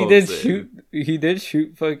 Because he did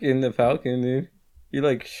shoot fucking the Falcon, dude. He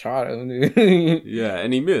like shot him, dude. Yeah,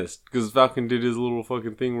 and he missed because Falcon did his little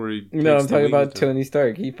fucking thing where he. No, I'm talking about Tony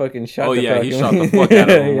Stark. He fucking shot. The Falcon. He shot the fuck out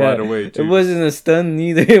of him right away. Too. It wasn't a stun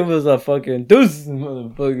neither. It was a fucking deuce,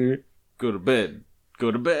 motherfucker. Go to bed.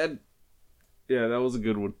 Go to bed. Yeah, that was a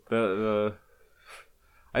good one.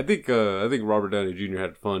 I think Robert Downey Jr.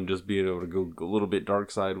 had fun just being able to go a little bit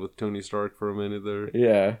dark side with Tony Stark for a minute there.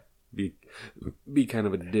 Yeah, be kind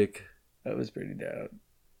of a dick. That was pretty dope.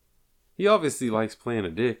 He obviously likes playing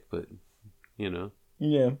a dick, but, you know.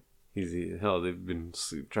 Yeah. They've been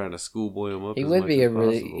trying to schoolboy him up. He would be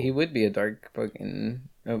he would be a dark fucking,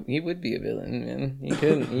 he would be a villain, man.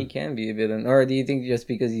 He can be a villain. Or do you think just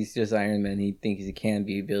because he's just Iron Man, he thinks he can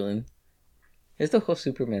be a villain? It's the whole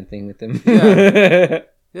Superman thing with him. Yeah.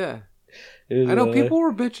 Yeah. I know people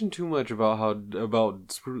were bitching too much about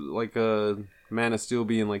Man of Steel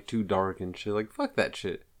being like too dark and shit. Like, fuck that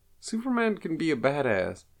shit. Superman can be a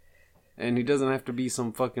badass. And he doesn't have to be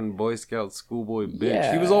some fucking Boy Scout schoolboy bitch.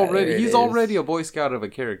 Yeah, he's already a Boy Scout of a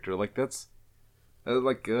character. Like that's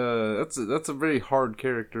a very hard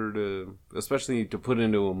character to, especially to put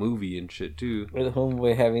into a movie and shit too. With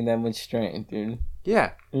Homeboy having that much strength, dude.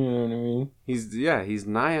 Yeah. You know what I mean? He's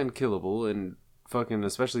nigh unkillable and fucking,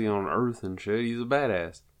 especially on Earth and shit, he's a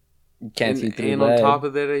badass. Can't see through and on top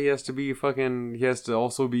of that, he has to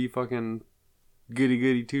also be fucking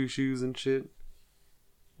goody two shoes and shit.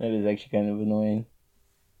 That is actually kind of annoying.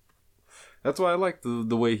 That's why I like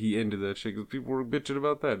the way he ended that shit, because people were bitching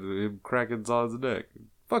about that. Him cracking Zod's neck.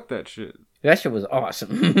 Fuck that shit. That shit was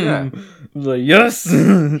awesome. Yeah. I was like, yes!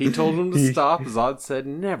 He told him to stop. Zod said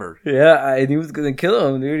never. Yeah, and he was going to kill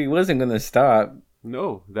him, dude. He wasn't going to stop.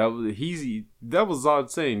 No, that was Zod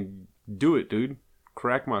saying, do it, dude.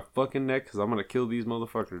 Crack my fucking neck, because I'm going to kill these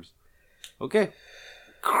motherfuckers. Okay.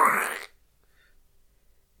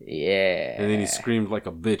 Yeah. And then he screamed like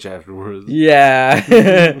a bitch afterwards. Yeah.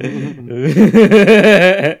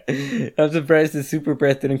 I'm surprised the super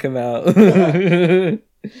breath didn't come out. You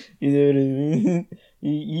know what I mean?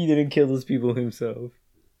 He didn't kill those people himself.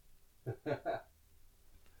 That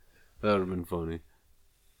would have been funny.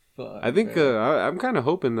 Fuck, I think I'm kind of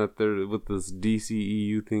hoping that they're, with this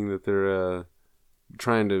DCEU thing, that they're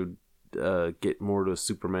trying to get more to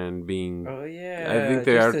Superman being. Oh yeah. I think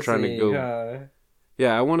they are trying to go.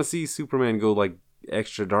 Yeah, I want to see Superman go like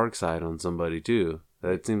extra dark side on somebody too.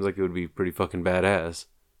 That seems like it would be pretty fucking badass.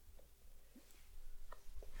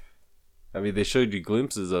 I mean, they showed you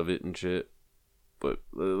glimpses of it and shit, but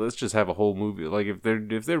let's just have a whole movie. Like if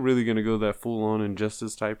they're really gonna go that full on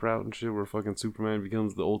Injustice type route and shit, where fucking Superman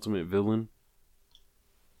becomes the ultimate villain,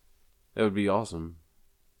 that would be awesome.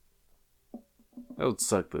 That would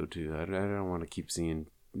suck though too. I don't want to keep seeing.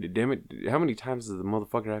 Damn it! How many times does the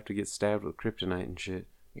motherfucker have to get stabbed with kryptonite and shit?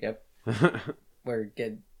 Yep. Or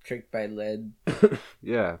get tricked by lead.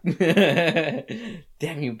 Yeah.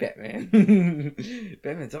 Damn you, Batman.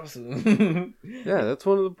 Batman's awesome. Yeah, that's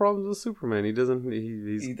one of the problems with Superman. He doesn't.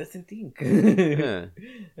 He doesn't think. Yeah.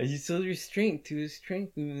 He's so restrained to his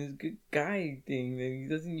strength and his good guy thing that he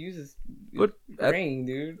doesn't use his brain,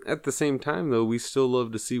 dude. At the same time, though, we still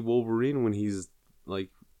love to see Wolverine when he's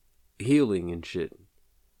like healing and shit.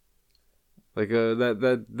 Like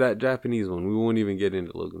that Japanese one. We won't even get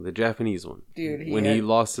into Logan. The Japanese one. Dude, he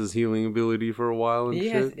lost his healing ability for a while and shit. He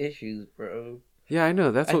has issues, bro. Yeah, I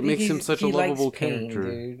know. That's what makes him such a lovable character.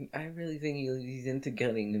 Dude. I really think he's into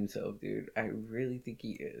gunning himself, dude. I really think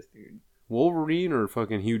he is, dude. Wolverine or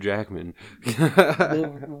fucking Hugh Jackman?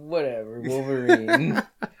 Whatever, Wolverine.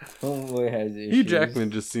 Homeboy has issues. Hugh Jackman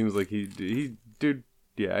just seems like he dude.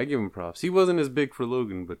 Yeah, I give him props. He wasn't as big for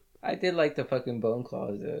Logan, but I did like the fucking bone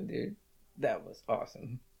claws though, dude. That was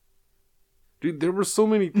awesome. Dude, there were so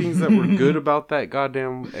many things that were good about that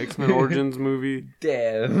goddamn X-Men Origins movie.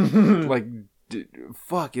 Damn. Like,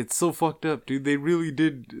 fuck, it's so fucked up, dude. They really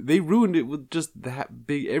did. They ruined it with just that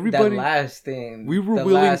big. Everybody. That last thing. We were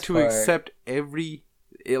willing to accept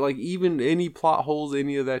even any plot holes,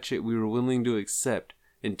 any of that shit, we were willing to accept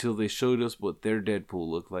until they showed us what their Deadpool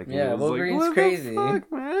looked like. Yeah, Wolverine's like, what crazy. The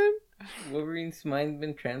fuck, man? Wolverine's mind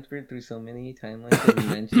been transferred through so many timelines and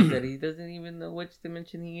dimensions that he doesn't even know which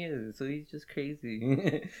dimension he is. So he's just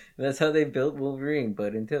crazy. That's how they built Wolverine.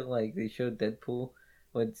 But until like they showed Deadpool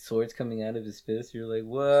with swords coming out of his fist, you're like,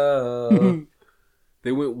 whoa.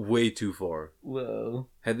 They went way too far. Whoa.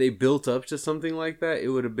 Had they built up to something like that, it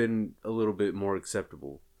would have been a little bit more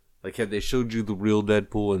acceptable. Like, had they showed you the real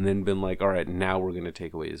Deadpool and then been like, alright, now we're going to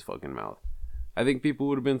take away his fucking mouth. I think people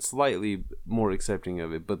would have been slightly more accepting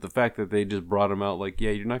of it. But the fact that they just brought him out like,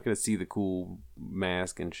 yeah, you're not going to see the cool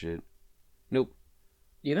mask and shit. Nope.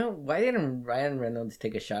 You know, why didn't Ryan Reynolds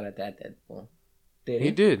take a shot at that Deadpool? Did he?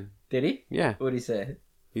 He did. Did he? Yeah. What'd he say?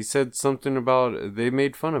 He said something about, they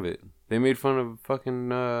made fun of it. They made fun of fucking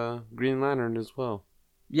Green Lantern as well.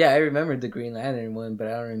 Yeah, I remembered the Green Lantern one, but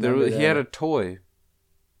I don't remember He had a toy.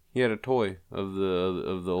 He had a toy of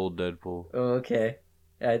the old Deadpool. Oh, okay.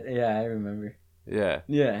 Yeah, I remember. Yeah.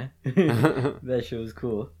 Yeah. That shit was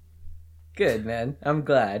cool. Good, man. I'm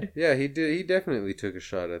glad. Yeah, he did. He definitely took a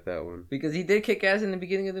shot at that one. Because he did kick ass in the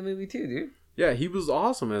beginning of the movie, too, dude. Yeah, he was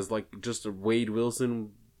awesome as, like, just a Wade Wilson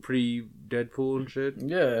pre-Deadpool and shit.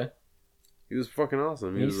 Yeah. He was fucking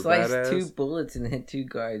awesome. He was sliced a badass. 2 bullets and hit 2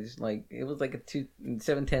 guys. Like, it was like a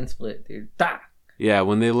 7-10 split, dude. Da! Yeah,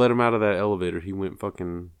 when they let him out of that elevator, he went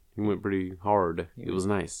pretty hard. It was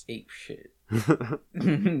nice. Ape shit.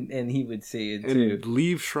 And he would say it too. And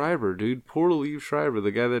Liev Schreiber, dude. Poor Liev Schreiber,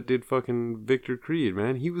 the guy that did fucking Victor Creed,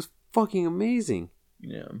 man. He was fucking amazing.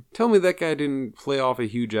 Yeah. Tell me that guy didn't play off a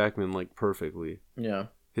Hugh Jackman, like, perfectly. Yeah.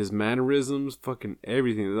 His mannerisms, fucking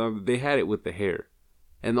everything. They had it with the hair.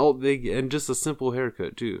 And just a simple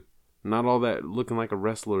haircut, too. Not all that looking like a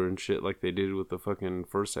wrestler and shit like they did with the fucking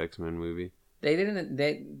first X-Men movie. It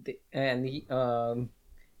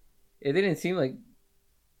didn't seem like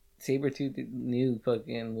Sabretooth knew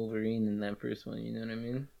fucking Wolverine in that first one, you know what I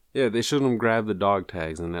mean? Yeah, they showed him grab the dog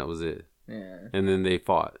tags and that was it. Yeah. And then they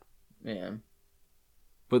fought. Yeah.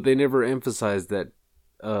 But they never emphasized that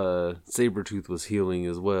Sabretooth was healing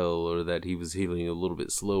as well, or that he was healing a little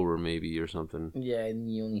bit slower maybe or something. Yeah, and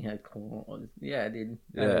he only had claws. Yeah, dude.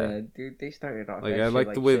 Yeah. Dude, they started off like, I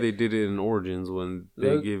like the way they did it in Origins when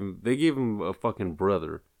they gave him a fucking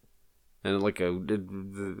brother. And like hell,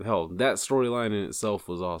 that storyline in itself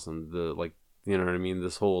was awesome. You know what I mean?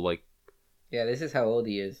 This whole like, yeah, this is how old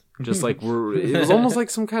he is. Just like it was almost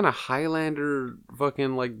like some kind of Highlander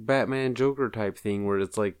fucking like Batman Joker type thing where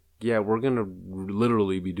it's like, yeah, we're gonna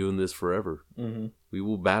literally be doing this forever. Mm-hmm. We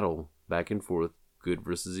will battle back and forth, good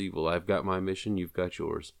versus evil. I've got my mission, you've got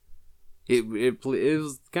yours. It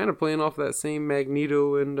was kind of playing off that same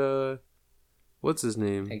Magneto and what's his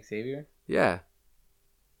name? Xavier. Yeah.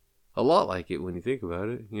 A lot like it when you think about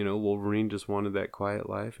it. You know, Wolverine just wanted that quiet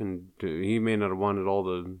life, and he may not have wanted all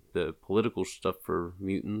the political stuff for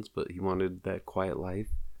mutants, but he wanted that quiet life.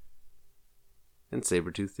 And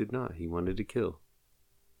Sabretooth did not. He wanted to kill.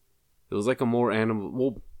 It was like a more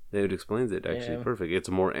it explains it actually perfect. It's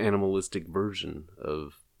a more animalistic version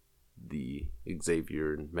of the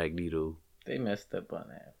Xavier and Magneto. They messed up on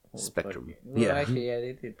that spectrum. Actually, yeah,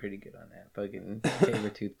 they did pretty good on that fucking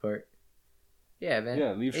Sabretooth part. Yeah, man.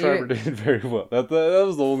 Yeah, Liev Schreiber did very well. That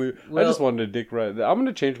was the only... I just wanted to dick right... I'm going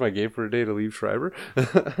to change my game for a day to Liev Schreiber.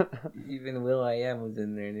 Even Will.i.am was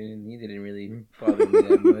in there, and he didn't really bother me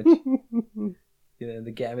that much. You know, the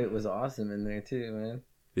Gambit was awesome in there, too, man.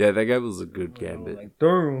 Yeah, that guy was a good Gambit. Like,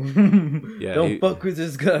 damn. Yeah, Don't fuck with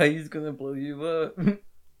this guy. He's going to blow you up.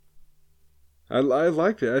 I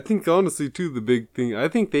liked it. I think, honestly, too, the big thing... I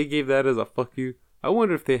think they gave that as a fuck you. I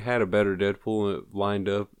wonder if they had a better Deadpool lined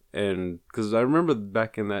up. And because I remember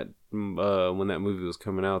back in that when that movie was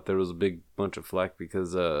coming out, there was a big bunch of flack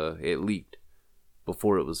because it leaked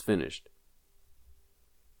before it was finished.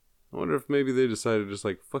 I wonder if maybe they decided just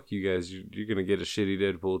like, fuck you guys, you're gonna get a shitty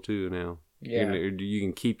Deadpool too now. Yeah, you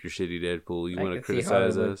can keep your shitty Deadpool. You want to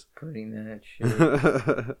criticize us? Putting that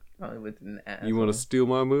shit. Hollywood's an asshole. You want to steal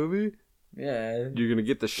my movie? Yeah. You're gonna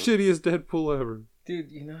get the shittiest Deadpool ever.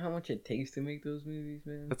 Dude, you know how much it takes to make those movies,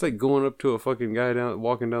 man? That's like going up to a fucking guy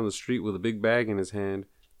walking down the street with a big bag in his hand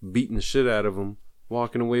beating the shit out of him,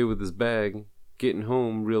 walking away with his bag, getting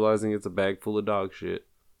home, realizing it's a bag full of dog shit.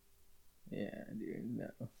 Yeah, dude, no.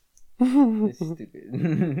 It's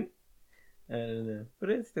stupid. I don't know. But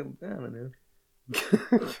it's still, I don't know.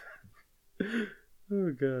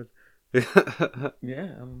 Oh, God.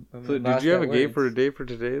 Yeah, So, did you have a game for a day for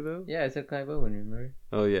today, though? Yeah, I said Clive Owen, remember?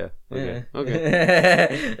 Oh, yeah. Okay. Yeah.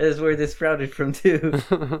 Okay. That's where this sprouted from, too.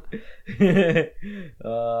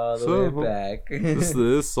 All the way back. This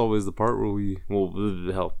is always the part where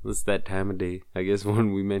this is that time of day, I guess,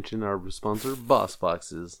 when we mention our sponsor, Boss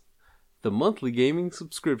Boxes. The monthly gaming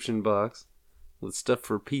subscription box with stuff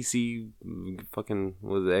for PC, fucking,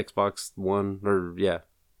 was it Xbox One, or, yeah.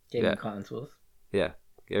 Gaming consoles. Yeah.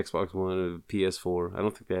 Xbox One, PS4. I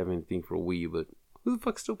don't think they have anything for Wii, but who the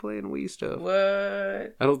fuck's still playing Wii stuff?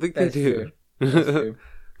 What? I don't think That's they do. True. That's true.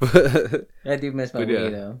 But, I do miss my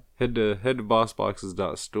Wii, though. Head to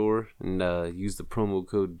bossboxes.store and use the promo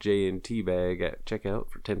code JNTBAG at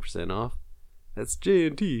checkout for 10% off. That's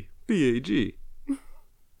JNTBAG.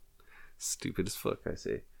 Stupid as fuck, I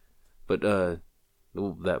say. But that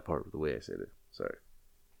part, the way I said it. Sorry.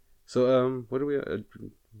 So what do we?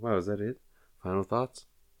 Wow, is that it? Final thoughts?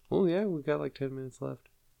 Oh yeah, we got like 10 minutes left.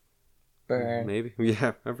 Burn. Maybe.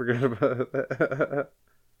 Yeah, I forgot about that.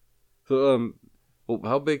 So well,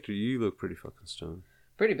 how big do you look? Pretty fucking stoned.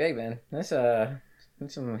 Pretty big, man. That's some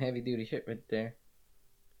heavy duty shit right there.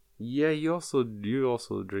 Yeah, you also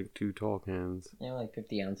drink 2 tall cans. Yeah, like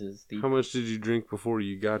 50 ounces deep. How much did you drink before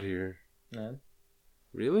you got here? None.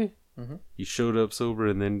 Really? Mm-hmm. You showed up sober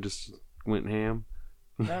and then just went ham?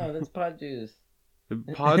 No, that's pod juice.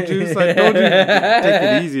 Pod juice? I told you take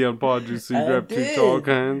it easy on pod juice, so you grab 2 tall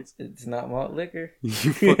cans. It's not malt liquor. You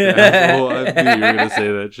fucking asshole. I knew you were gonna say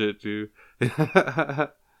that shit too.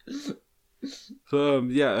 So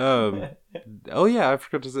oh yeah, I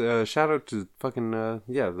forgot to say shout out to fucking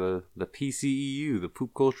the PCEU, the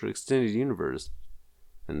Poop Culture Extended Universe,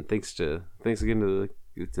 and thanks again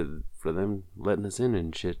for them letting us in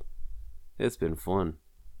and shit. It's been fun,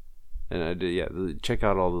 and I did check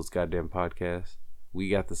out all those goddamn podcasts. We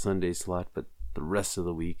got the Sunday slot, but the rest of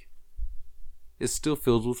the week is still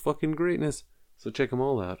filled with fucking greatness. So check them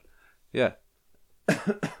all out. Yeah.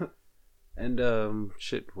 And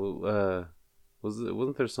shit. Well,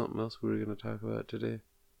 wasn't there something else we were gonna talk about today?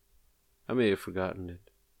 I may have forgotten it.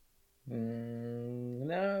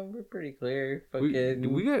 No, we're pretty clear.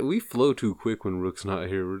 We flow too quick when Rook's not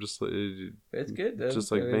here. We're just like it's good though. Just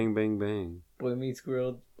like bang bang bang. Boy Meets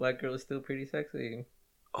World. Black girl is still pretty sexy.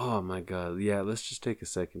 Oh my god, yeah, let's just take a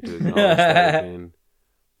second to acknowledge that again.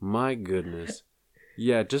 My goodness.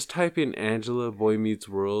 Yeah, just type in Angela Boy Meets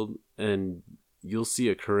World and you'll see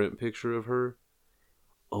a current picture of her.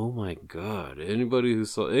 Oh my god. Anybody who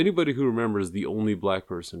remembers the only black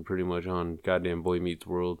person pretty much on goddamn Boy Meets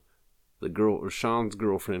World, the girl, or Sean's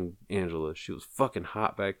girlfriend, Angela, she was fucking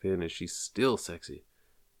hot back then and she's still sexy.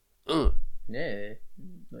 Yeah,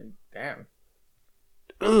 like, damn.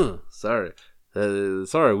 Sorry.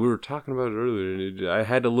 Sorry, we were talking about it earlier, and I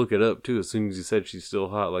had to look it up too. As soon as you said she's still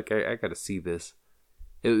hot, like I gotta see this.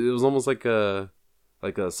 It was almost like a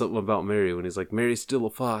something about Mary when he's like, "Mary's still a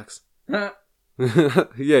fox." Yeah,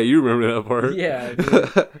 you remember that part? Yeah,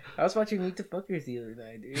 dude. I was watching Meet the Fuckers the other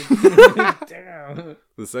night, dude. Damn.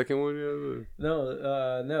 The second one, yeah.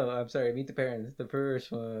 No. I'm sorry. Meet the Parents. The first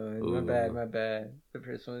one. Ooh. My bad. The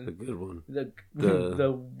first one. The good one. The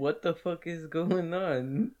what the fuck is going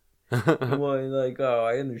on? One, like, oh,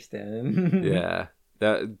 I understand. Yeah,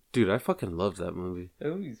 that dude, I fucking love that movie.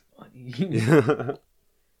 That movie's funny.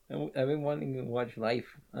 I've been wanting to watch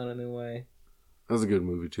Life. I don't know why. That was a good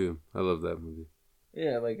movie too. I love that movie.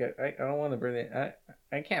 Yeah, like I don't want to burn it.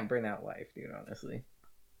 I can't burn out Life, dude. Honestly.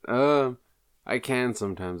 I can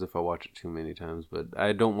sometimes if I watch it too many times, but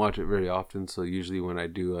I don't watch it very often. So usually when I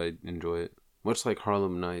do, I enjoy it. Much like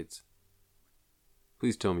Harlem Nights.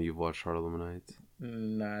 Please tell me you've watched Harlem Nights.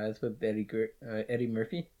 Nah, that's with Eddie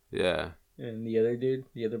Murphy. Yeah. And the other dude,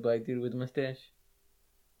 the other black dude with the mustache.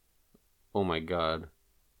 Oh my god.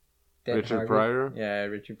 Dent Richard Harvey. Pryor? Yeah,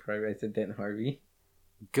 Richard Pryor. I said Dent Harvey.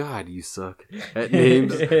 God, you suck at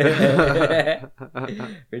names.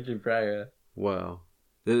 Richard Pryor. Wow.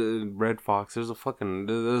 Red Fox. There's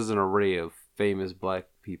an array of famous black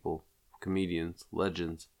people, comedians,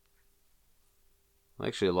 legends.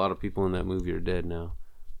 Actually, a lot of people in that movie are dead now.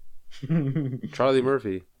 Charlie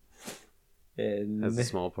Murphy And has a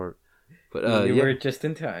small part, but you were just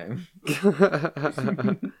in time.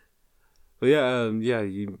 But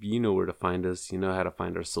you know where to find us. You know how to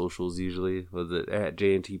find our socials usually. Was it at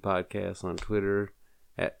JNT Podcast on Twitter,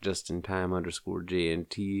 at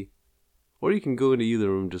JustinTime_JNT Or you can go into either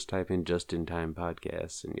room, just type in Just in Time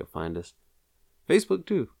Podcasts, and you'll find us. Facebook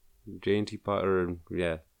too, JNT Pod, or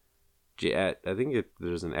yeah, I think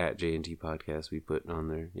there's an at JNT Podcast we put on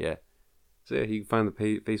there. Yeah, so yeah, you can find the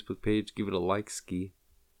Facebook page, give it a like ski.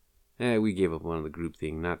 We gave up on the group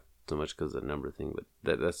thing, not so much because of the number thing, but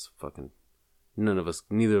that's fucking neither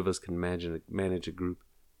of us can manage a group.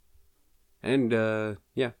 And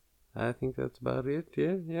yeah, I think that's about it.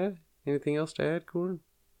 Yeah. Anything else to add, Corn?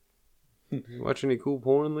 Watch any cool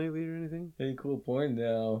porn lately or anything? Any cool porn?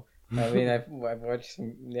 No. I mean, I've watched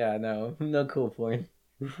some. Yeah, no cool porn.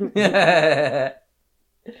 Other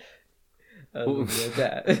than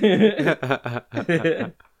that.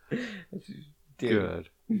 Good.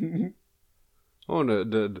 Oh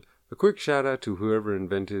no! A quick shout out to whoever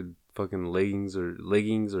invented fucking leggings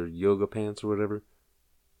or yoga pants or whatever.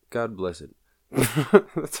 God bless it.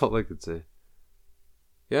 That's all I could say.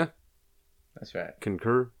 Yeah. That's right.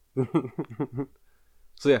 Concur.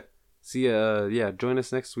 So yeah, see join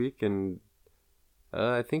us next week, and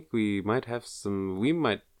I think we might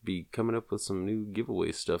be coming up with some new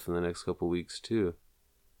giveaway stuff in the next couple weeks too.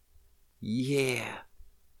 Yeah.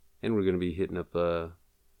 And we're gonna be hitting up I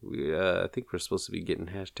think we're supposed to be getting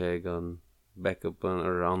hashtag on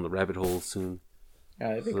the rabbit hole soon.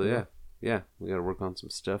 So cool. Yeah, we gotta work on some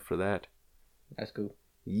stuff for that. That's cool.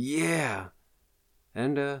 Yeah.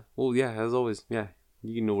 And as always, yeah,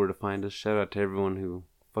 you know where to find us. Shout out to everyone who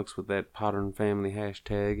fucks with that Pattern Family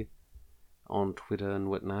hashtag on Twitter and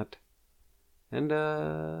whatnot. And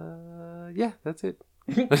yeah, that's it.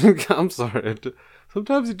 I'm sorry.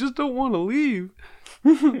 Sometimes you just don't want to leave.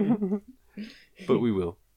 But we will.